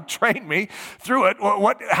say, God, train me through it.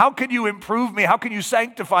 How can you improve me? How can you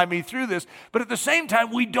sanctify me through this? But at the same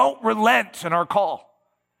time, we don't relent in our call.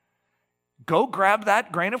 Go grab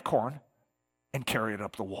that grain of corn and carry it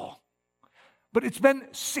up the wall. But it's been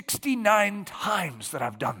 69 times that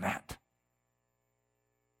I've done that.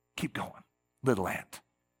 Keep going, little ant.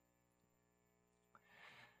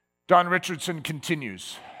 Don Richardson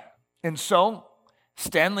continues. And so,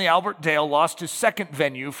 Stanley Albert Dale lost his second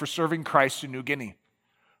venue for serving Christ in New Guinea.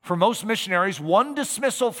 For most missionaries, one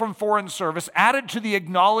dismissal from foreign service added to the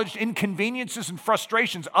acknowledged inconveniences and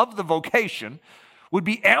frustrations of the vocation would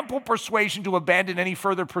be ample persuasion to abandon any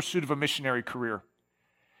further pursuit of a missionary career.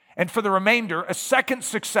 And for the remainder, a second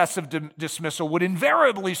successive dismissal would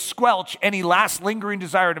invariably squelch any last lingering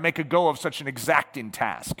desire to make a go of such an exacting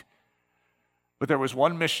task. But there was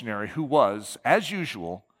one missionary who was, as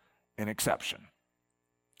usual, an exception.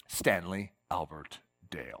 Stanley Albert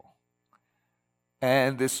Dale.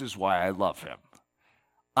 And this is why I love him.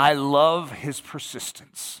 I love his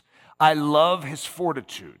persistence. I love his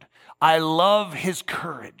fortitude. I love his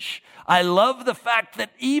courage. I love the fact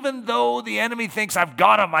that even though the enemy thinks I've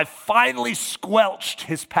got him, I finally squelched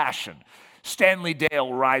his passion. Stanley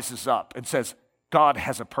Dale rises up and says, God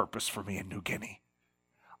has a purpose for me in New Guinea.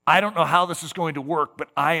 I don't know how this is going to work, but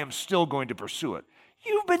I am still going to pursue it.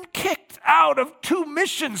 You've been kicked out of 2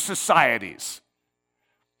 mission societies.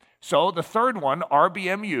 So the third one,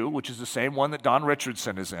 RBMU, which is the same one that Don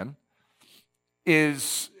Richardson is in,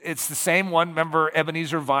 it's the same one. Remember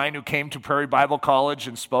Ebenezer Vine, who came to Prairie Bible College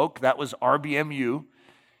and spoke? That was RBMU.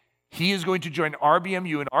 He is going to join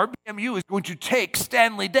RBMU, and RBMU is going to take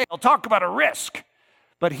Stanley Dale. Talk about a risk.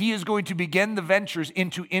 But he is going to begin the ventures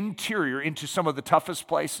into interior, into some of the toughest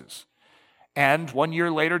places. And 1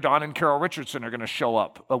 year later, Don and Carol Richardson are going to show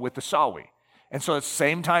up with the Sawi. And so it's the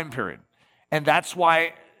same time period. And that's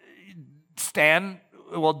why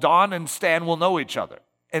Don and Stan will know each other.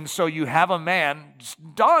 And so you have a man,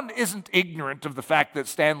 Don isn't ignorant of the fact that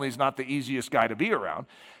Stanley's not the easiest guy to be around,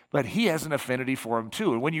 but he has an affinity for him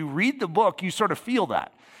too. And when you read the book, you sort of feel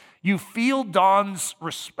that. You feel Don's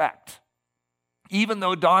respect, even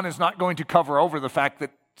though Don is not going to cover over the fact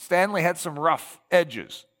that Stanley had some rough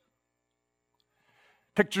edges.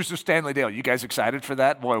 Pictures of Stanley Dale. You guys excited for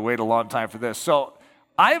that? Boy, wait a long time for this. So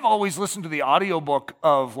I've always listened to the audiobook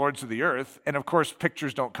of Lords of the Earth, and of course,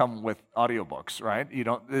 pictures don't come with audiobooks, right?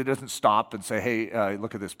 It doesn't stop and say, hey,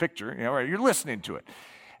 look at this picture. You're listening to it.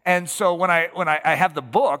 And so when I have the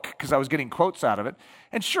book, because I was getting quotes out of it,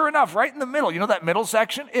 and sure enough, right in the middle, that middle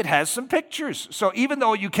section, it has some pictures. So even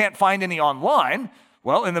though you can't find any online,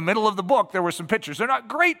 well, in the middle of the book, there were some pictures. They're not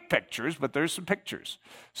great pictures, but there's some pictures.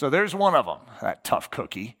 So there's one of them, that tough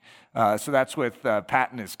cookie. So that's with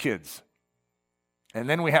Pat and his kids. And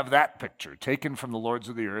then we have that picture taken from the Lords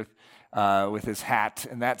of the Earth with his hat,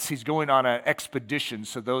 and he's going on an expedition.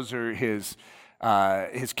 So those are his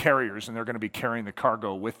carriers, and they're going to be carrying the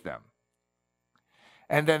cargo with them.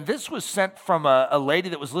 And then this was sent from a lady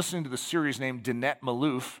that was listening to the series named Danette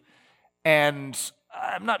Malouf, and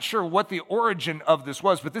I'm not sure what the origin of this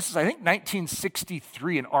was, but this is, I think,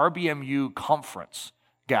 1963, an RBMU conference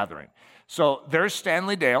gathering. So there's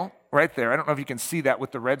Stanley Dale right there. I don't know if you can see that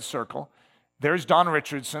with the red circle. There's Don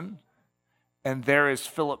Richardson, and there is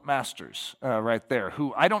Philip Masters right there,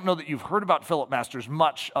 who I don't know that you've heard about Philip Masters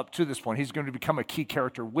much up to this point. He's going to become a key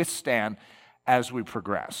character with Stan as we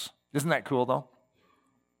progress. Isn't that cool, though?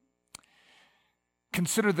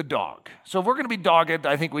 Consider the dog. So if we're going to be dogged,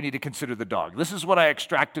 I think we need to consider the dog. This is what I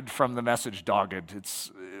extracted from the message Dogged.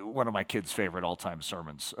 It's one of my kids' favorite all-time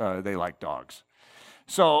sermons. They like dogs.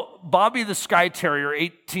 So Bobby the Skye Terrier,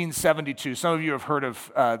 1872. Some of you have heard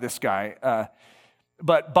of this guy.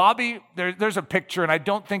 But Bobby, there's a picture, and I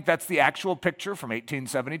don't think that's the actual picture from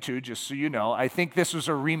 1872, just so you know. I think this was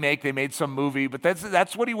a remake. They made some movie, but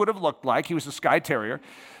that's what he would have looked like. He was a Skye Terrier.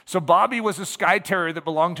 So Bobby was a Skye Terrier that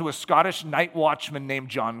belonged to a Scottish night watchman named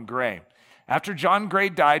John Gray. After John Gray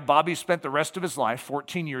died, Bobby spent the rest of his life,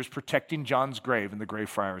 14 years, protecting John's grave in the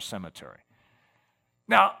Greyfriars Cemetery.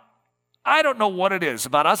 Now, I don't know what it is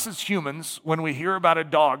about us as humans when we hear about a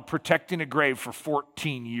dog protecting a grave for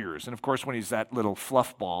 14 years. And of course, when he's that little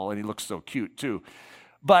fluff ball, and he looks so cute too.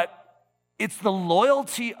 But it's the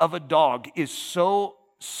loyalty of a dog is so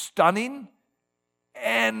stunning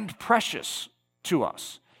and precious to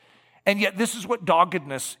us. And yet this is what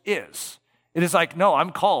doggedness is. It is like, no,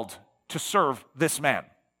 I'm called to serve this man.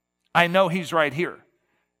 I know he's right here.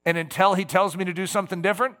 And until he tells me to do something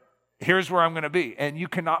different, here's where I'm going to be. And you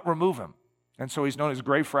cannot remove him. And so he's known as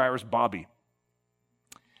Greyfriars Bobby.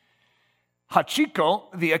 Hachiko,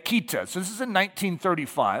 the Akita. So this is in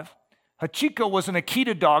 1935. Hachiko was an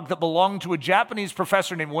Akita dog that belonged to a Japanese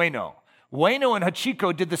professor named Ueno. Ueno and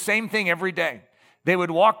Hachiko did the same thing every day. They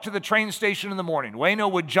would walk to the train station in the morning.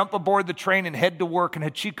 Ueno would jump aboard the train and head to work, and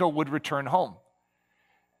Hachiko would return home.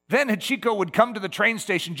 Then Hachiko would come to the train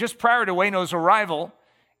station just prior to Ueno's arrival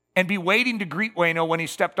and be waiting to greet Ueno when he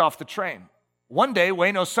stepped off the train. One day,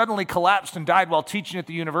 Ueno suddenly collapsed and died while teaching at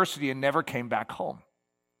the university and never came back home.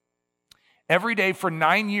 Every day for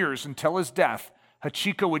 9 years until his death,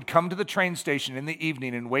 Hachiko would come to the train station in the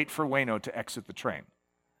evening and wait for Ueno to exit the train.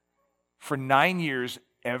 For 9 years,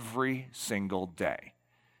 every single day.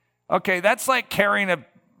 Okay, that's like carrying a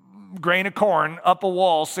grain of corn up a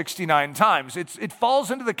wall 69 times. It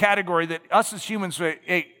falls into the category that us as humans say,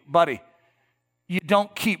 hey, buddy, you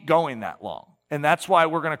don't keep going that long. And that's why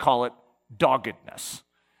we're going to call it doggedness.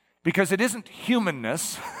 Because it isn't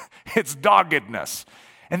humanness, it's doggedness.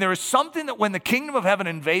 And there is something that when the kingdom of heaven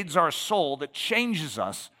invades our soul that changes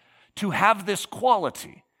us to have this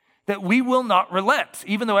quality. that we will not relent,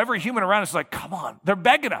 even though every human around us is like, come on, they're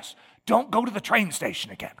begging us. Don't go to the train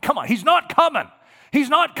station again. Come on, he's not coming. He's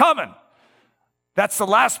not coming. That's the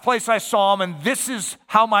last place I saw him, and this is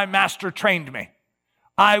how my master trained me.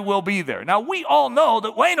 I will be there. Now, we all know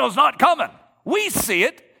that Wayno's not coming. We see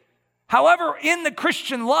it. However, in the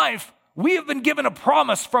Christian life, we have been given a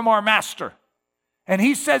promise from our master, and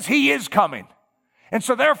he says he is coming. And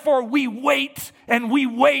so therefore, we wait, and we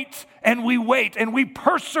wait, and we wait, and we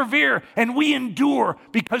persevere, and we endure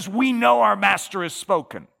because we know our master has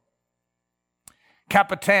spoken.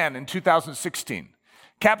 Capitan in 2016.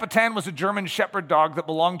 Capitan was a German shepherd dog that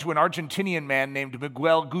belonged to an Argentinian man named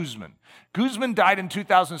Miguel Guzman. Guzman died in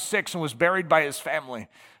 2006 and was buried by his family.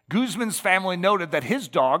 Guzman's family noted that his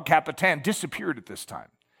dog, Capitan, disappeared at this time.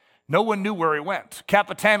 No one knew where he went.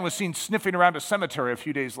 Capitan was seen sniffing around a cemetery a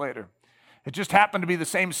few days later. It just happened to be the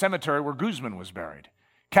same cemetery where Guzman was buried.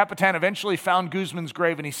 Capitan eventually found Guzman's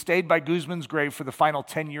grave, and he stayed by Guzman's grave for the final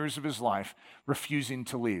 10 years of his life, refusing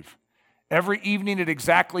to leave. Every evening at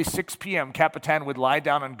exactly 6 p.m., Capitan would lie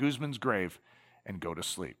down on Guzman's grave and go to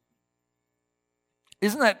sleep.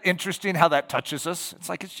 Isn't that interesting how that touches us? It's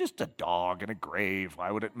like, it's just a dog in a grave. Why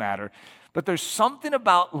would it matter? But there's something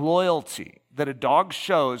about loyalty that a dog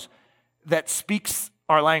shows that speaks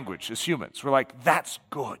our language as humans. We're like, that's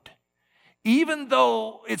good. Even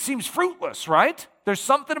though it seems fruitless, right? There's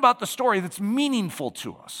something about the story that's meaningful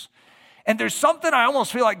to us. And there's something I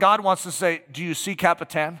almost feel like God wants to say, do you see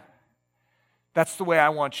Capitan? That's the way I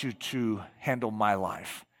want you to handle my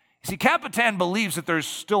life. You see, Capitan believes that there's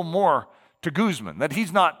still more to Guzman, that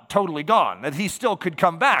he's not totally gone, that he still could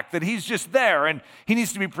come back, that he's just there and he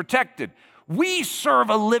needs to be protected. We serve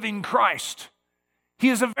a living Christ. He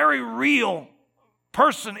is a very real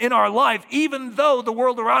person in our life, even though the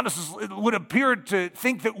world around us would appear to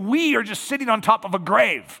think that we are just sitting on top of a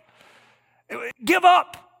grave. Give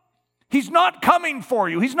up. He's not coming for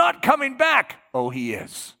you. He's not coming back. Oh, he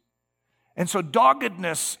is. And so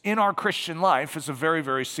doggedness in our Christian life is a very,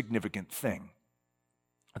 very significant thing.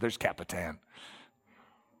 There's Capitan.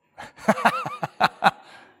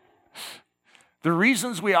 The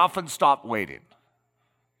reasons we often stop waiting.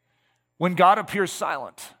 When God appears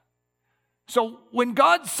silent. So when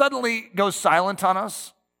God suddenly goes silent on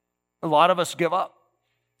us, a lot of us give up.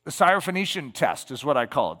 The Syrophoenician test is what I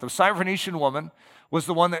call it. The Syrophoenician woman was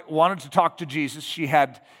the one that wanted to talk to Jesus. She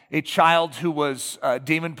had a child who was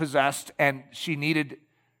demon-possessed, and she needed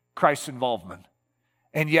Christ's involvement.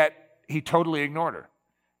 And yet, he totally ignored her.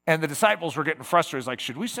 And the disciples were getting frustrated, like,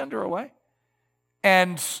 should we send her away?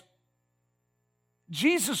 And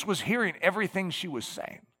Jesus was hearing everything she was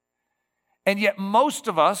saying. And yet, most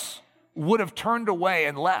of us would have turned away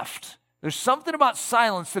and left. There's something about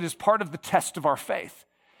silence that is part of the test of our faith.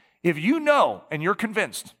 If you know and you're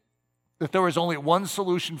convinced that there is only one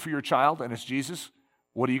solution for your child, and it's Jesus,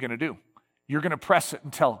 what are you going to do? You're going to press it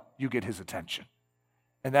until you get his attention.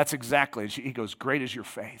 And that's exactly, he goes, great is your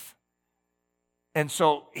faith. And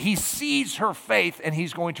so he sees her faith, and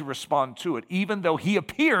he's going to respond to it, even though he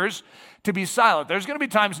appears to be silent. There's going to be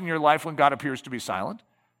times in your life when God appears to be silent,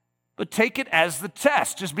 but take it as the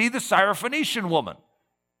test. Just be the Syrophoenician woman.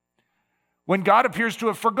 When God appears to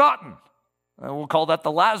have forgotten, we'll call that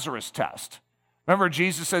the Lazarus test. Remember,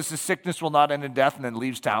 Jesus says the sickness will not end in death and then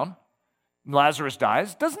leaves town. Lazarus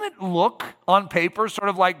dies. Doesn't it look on paper sort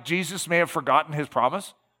of like Jesus may have forgotten his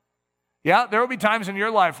promise? Yeah, there will be times in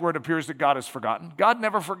your life where it appears that God has forgotten. God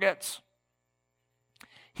never forgets.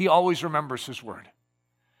 He always remembers his word.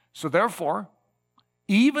 So therefore,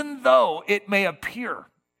 even though it may appear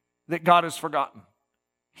that God has forgotten,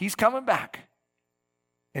 he's coming back.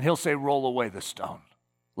 And he'll say, roll away the stone.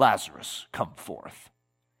 Lazarus, come forth.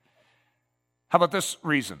 How about this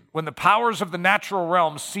reason? When the powers of the natural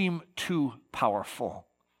realm seem too powerful.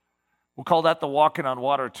 We'll call that the walking on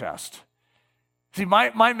water test. See,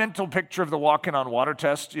 my mental picture of the walking on water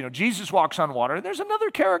test, Jesus walks on water. There's another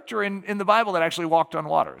character in the Bible that actually walked on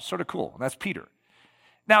water. It's sort of cool, and that's Peter.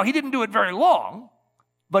 Now, he didn't do it very long,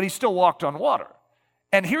 but he still walked on water.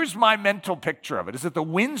 And here's my mental picture of it, is that the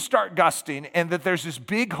winds start gusting and that there's this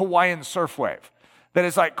big Hawaiian surf wave that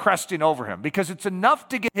is like cresting over him, because it's enough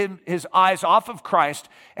to get his eyes off of Christ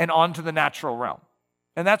and onto the natural realm.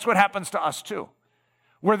 And that's what happens to us too,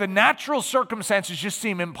 where the natural circumstances just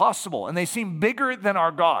seem impossible and they seem bigger than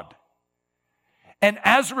our God. And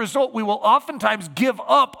as a result, we will oftentimes give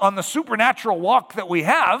up on the supernatural walk that we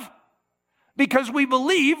have because we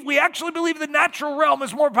actually believe the natural realm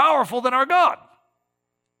is more powerful than our God.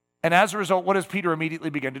 And as a result, what does Peter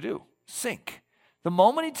immediately begin to do? Sink. The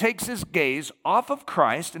moment he takes his gaze off of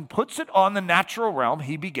Christ and puts it on the natural realm,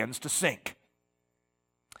 he begins to sink.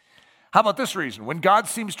 How about this reason? When God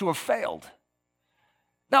seems to have failed.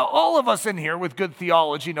 Now, all of us in here with good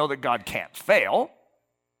theology know that God can't fail,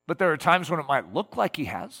 but there are times when it might look like he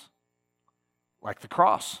has, like the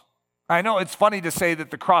cross. I know it's funny to say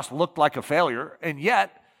that the cross looked like a failure, and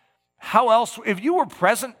yet, how else, if you were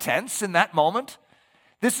present tense in that moment,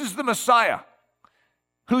 this is the Messiah,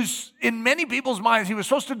 who's, in many people's minds, he was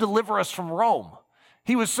supposed to deliver us from Rome.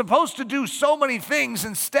 He was supposed to do so many things.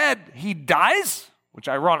 Instead, he dies, which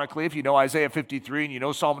ironically, if you know Isaiah 53 and you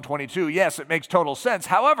know Psalm 22, yes, it makes total sense.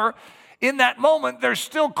 However, in that moment, they're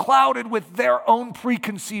still clouded with their own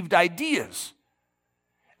preconceived ideas.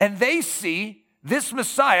 And they see this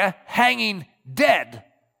Messiah hanging dead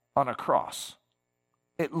on a cross.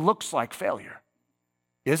 It looks like failure.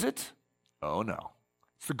 Is it? Oh no.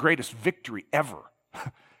 It's the greatest victory ever.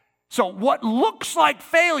 So what looks like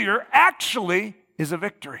failure actually is a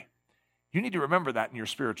victory. You need to remember that in your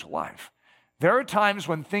spiritual life. There are times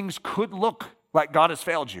when things could look like God has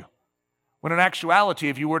failed you. When in actuality,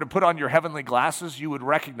 if you were to put on your heavenly glasses, you would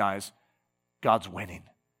recognize God's winning.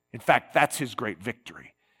 In fact, that's his great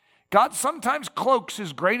victory. God sometimes cloaks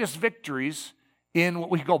his greatest victories in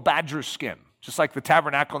what we call badger skin, just like the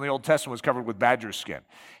tabernacle in the Old Testament was covered with badger skin.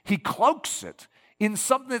 He cloaks it in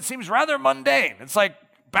something that seems rather mundane. It's like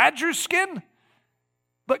badger skin,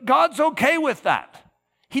 but God's okay with that.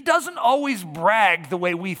 He doesn't always brag the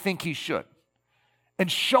way we think he should and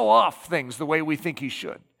show off things the way we think he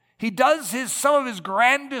should. He does some of his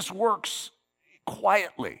grandest works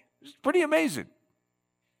quietly. It's pretty amazing.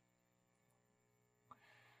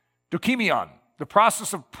 Dokimion, the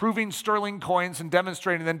process of proving sterling coins and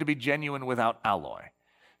demonstrating them to be genuine without alloy.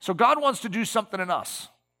 So God wants to do something in us,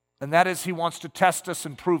 and that is he wants to test us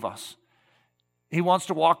and prove us. He wants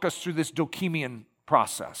to walk us through this Dokimion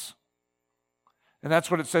process. And that's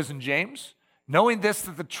what it says in James. Knowing this,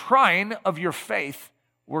 that the trying of your faith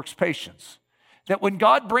works patience. That when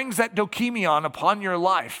God brings that Dokimion upon your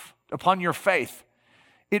life, upon your faith,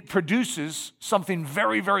 it produces something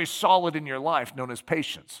very, very solid in your life known as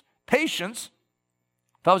patience. Patience,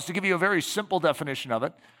 if I was to give you a very simple definition of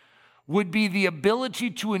it, would be the ability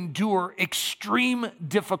to endure extreme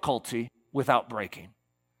difficulty without breaking.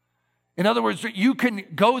 In other words, that you can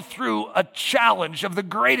go through a challenge of the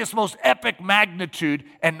greatest, most epic magnitude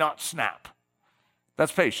and not snap.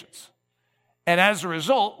 That's patience. And as a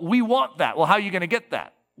result, we want that. Well, how are you going to get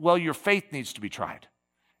that? Well, your faith needs to be tried.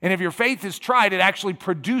 And if your faith is tried, it actually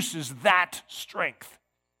produces that strength.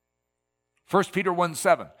 1 Peter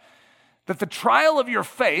 1:7, that the trial of your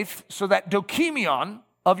faith, so that Dokimion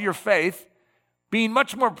of your faith, being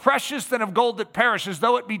much more precious than of gold that perishes,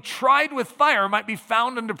 though it be tried with fire, might be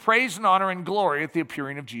found unto praise and honor and glory at the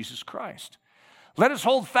appearing of Jesus Christ. Let us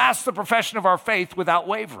hold fast the profession of our faith without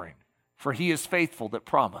wavering, for he is faithful that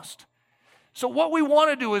promised. So what we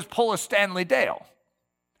want to do is pull a Stanley Dale.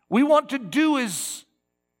 We want to do as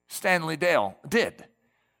Stanley Dale did,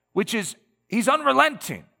 which is he's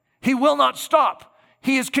unrelenting. He will not stop.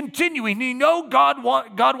 He is continuing. You know God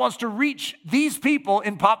wants to reach these people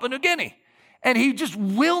in Papua New Guinea, and he just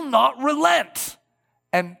will not relent.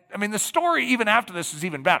 And I mean, the story even after this is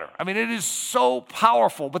even better. I mean, it is so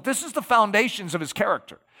powerful, but this is the foundations of his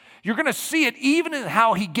character. You're going to see it even in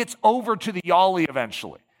how he gets over to the Yali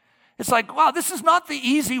eventually. It's like, wow, this is not the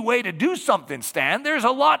easy way to do something, Stan. There's a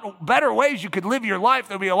lot better ways you could live your life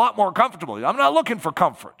that would be a lot more comfortable. I'm not looking for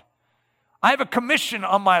comfort. I have a commission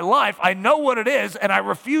on my life. I know what it is, and I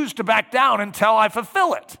refuse to back down until I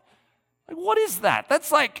fulfill it. Like, what is that?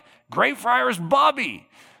 That's like Greyfriars Bobby.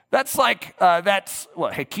 That's like,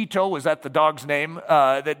 Hikito, was that the dog's name,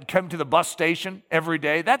 that came to the bus station every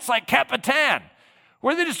day? That's like Capitan,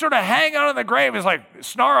 where they just sort of hang out on the grave. It's like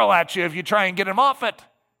snarl at you if you try and get him off it.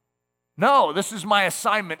 No, this is my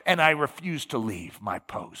assignment, and I refuse to leave my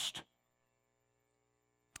post.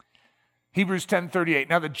 Hebrews 10:38,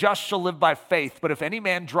 now the just shall live by faith, but if any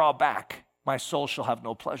man draw back, my soul shall have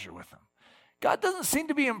no pleasure with him. God doesn't seem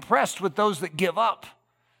to be impressed with those that give up,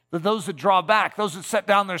 those that draw back, those that set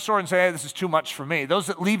down their sword and say, hey, this is too much for me, those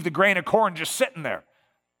that leave the grain of corn just sitting there,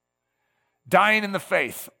 dying in the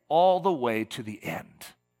faith all the way to the end.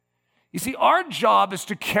 You see, our job is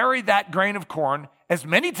to carry that grain of corn as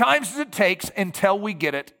many times as it takes until we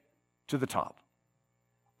get it to the top.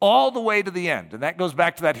 All the way to the end. And that goes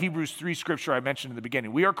back to that Hebrews 3 scripture I mentioned in the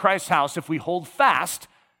beginning. We are Christ's house if we hold fast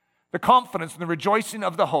the confidence and the rejoicing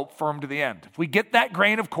of the hope firm to the end. If we get that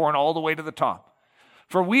grain of corn all the way to the top.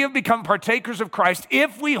 For we have become partakers of Christ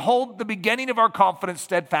if we hold the beginning of our confidence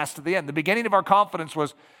steadfast to the end. The beginning of our confidence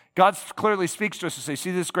was God clearly speaks to us and says,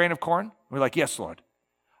 see this grain of corn? We're like, yes, Lord.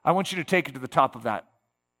 I want you to take it to the top of that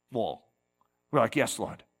wall. We're like, yes,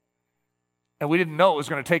 Lord. And we didn't know it was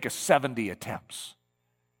going to take us 70 attempts.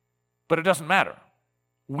 But it doesn't matter.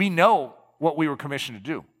 We know what we were commissioned to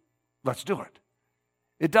do. Let's do it.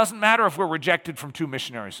 It doesn't matter if we're rejected from 2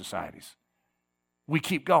 missionary societies. We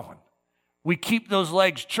keep going. We keep those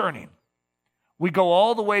legs churning. We go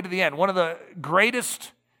all the way to the end. One of the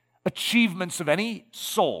greatest achievements of any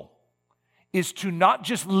soul is to not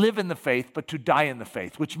just live in the faith, but to die in the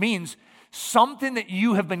faith, which means something that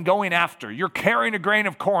you have been going after. You're carrying a grain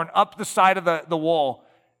of corn up the side of the wall,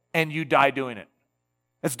 and you die doing it.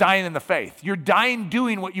 That's dying in the faith. You're dying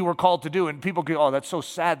doing what you were called to do. And people go, oh, that's so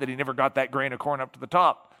sad that he never got that grain of corn up to the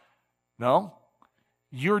top. No.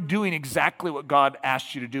 You're doing exactly what God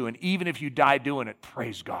asked you to do. And even if you die doing it,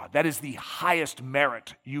 praise God. That is the highest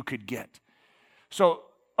merit you could get. So,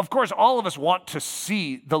 of course, all of us want to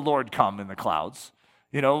see the Lord come in the clouds.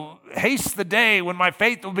 Haste the day when my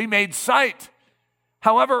faith will be made sight.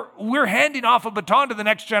 However, we're handing off a baton to the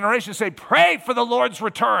next generation to say, pray for the Lord's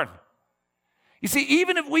return. You see,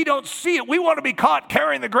 even if we don't see it, we want to be caught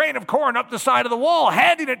carrying the grain of corn up the side of the wall,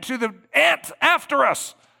 handing it to the ant after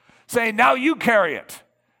us, saying, now you carry it.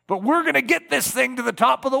 But we're going to get this thing to the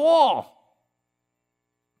top of the wall.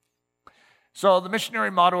 So the missionary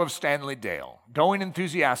motto of Stanley Dale, going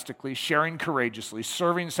enthusiastically, sharing courageously,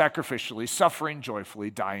 serving sacrificially, suffering joyfully,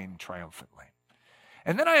 dying triumphantly.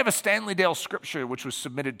 And then I have a Stanley Dale scripture which was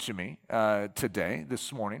submitted to me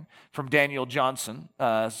this morning, from Daniel Johnson,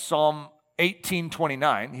 Psalm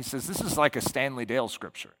 18:29. He says, this is like a Stanley Dale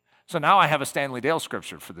scripture. So now I have a Stanley Dale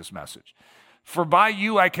scripture for this message. For by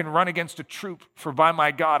you I can run against a troop, for by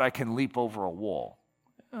my God I can leap over a wall.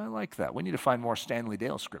 I like that. We need to find more Stanley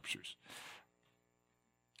Dale scriptures.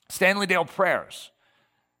 Stanley Dale prayers.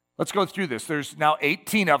 Let's go through this. There's now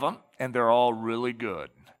 18 of them, and they're all really good.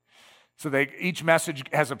 So each message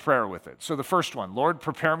has a prayer with it. So the first one, Lord,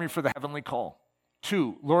 prepare me for the heavenly call.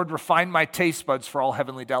 2, Lord, refine my taste buds for all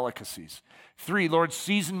heavenly delicacies. 3, Lord,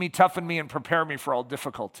 season me, toughen me, and prepare me for all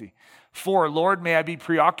difficulty. 4, Lord, may I be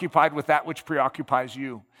preoccupied with that which preoccupies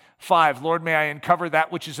you. 5, Lord, may I uncover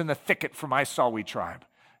that which is in the thicket for my Sawi tribe.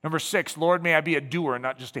 Number 6, Lord, may I be a doer,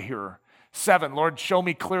 not just a hearer. 7, Lord, show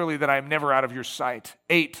me clearly that I am never out of your sight.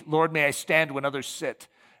 8, Lord, may I stand when others sit.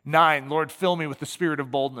 9, Lord, fill me with the spirit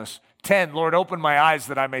of boldness. 10, Lord, open my eyes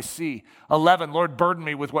that I may see. 11, Lord, burden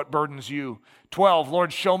me with what burdens you. 12,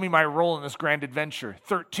 Lord, show me my role in this grand adventure.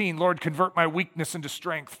 13, Lord, convert my weakness into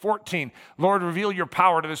strength. 14, Lord, reveal your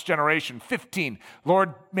power to this generation. 15,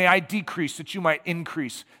 Lord, may I decrease that you might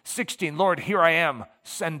increase. 16, Lord, here I am,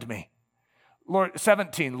 send me. Lord,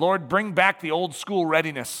 17, Lord, bring back the old school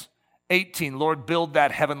readiness. 18, Lord, build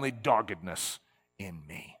that heavenly doggedness in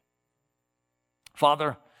me.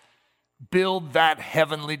 Father, build that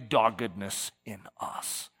heavenly doggedness in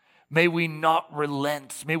us. May we not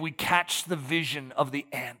relent. May we catch the vision of the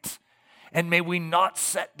ant. And may we not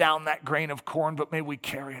set down that grain of corn, but may we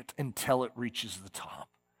carry it until it reaches the top,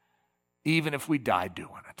 even if we die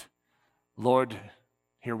doing it. Lord,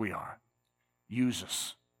 here we are. Use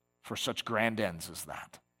us for such grand ends as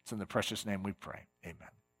that. It's in the precious name we pray. Amen.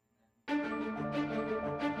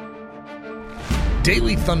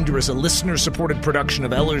 Daily Thunder is a listener-supported production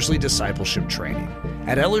of Ellerslie Discipleship Training.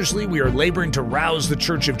 At Ellerslie, we are laboring to rouse the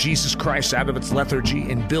Church of Jesus Christ out of its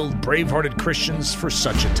lethargy and build brave-hearted Christians for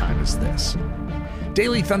such a time as this.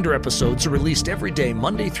 Daily Thunder episodes are released every day,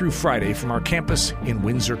 Monday through Friday, from our campus in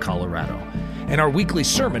Windsor, Colorado. And our weekly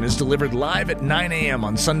sermon is delivered live at 9 a.m.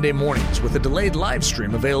 on Sunday mornings with a delayed live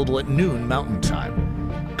stream available at noon Mountain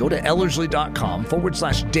Time. Go to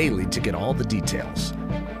Ellerslie.com/daily to get all the details.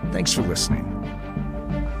 Thanks for listening.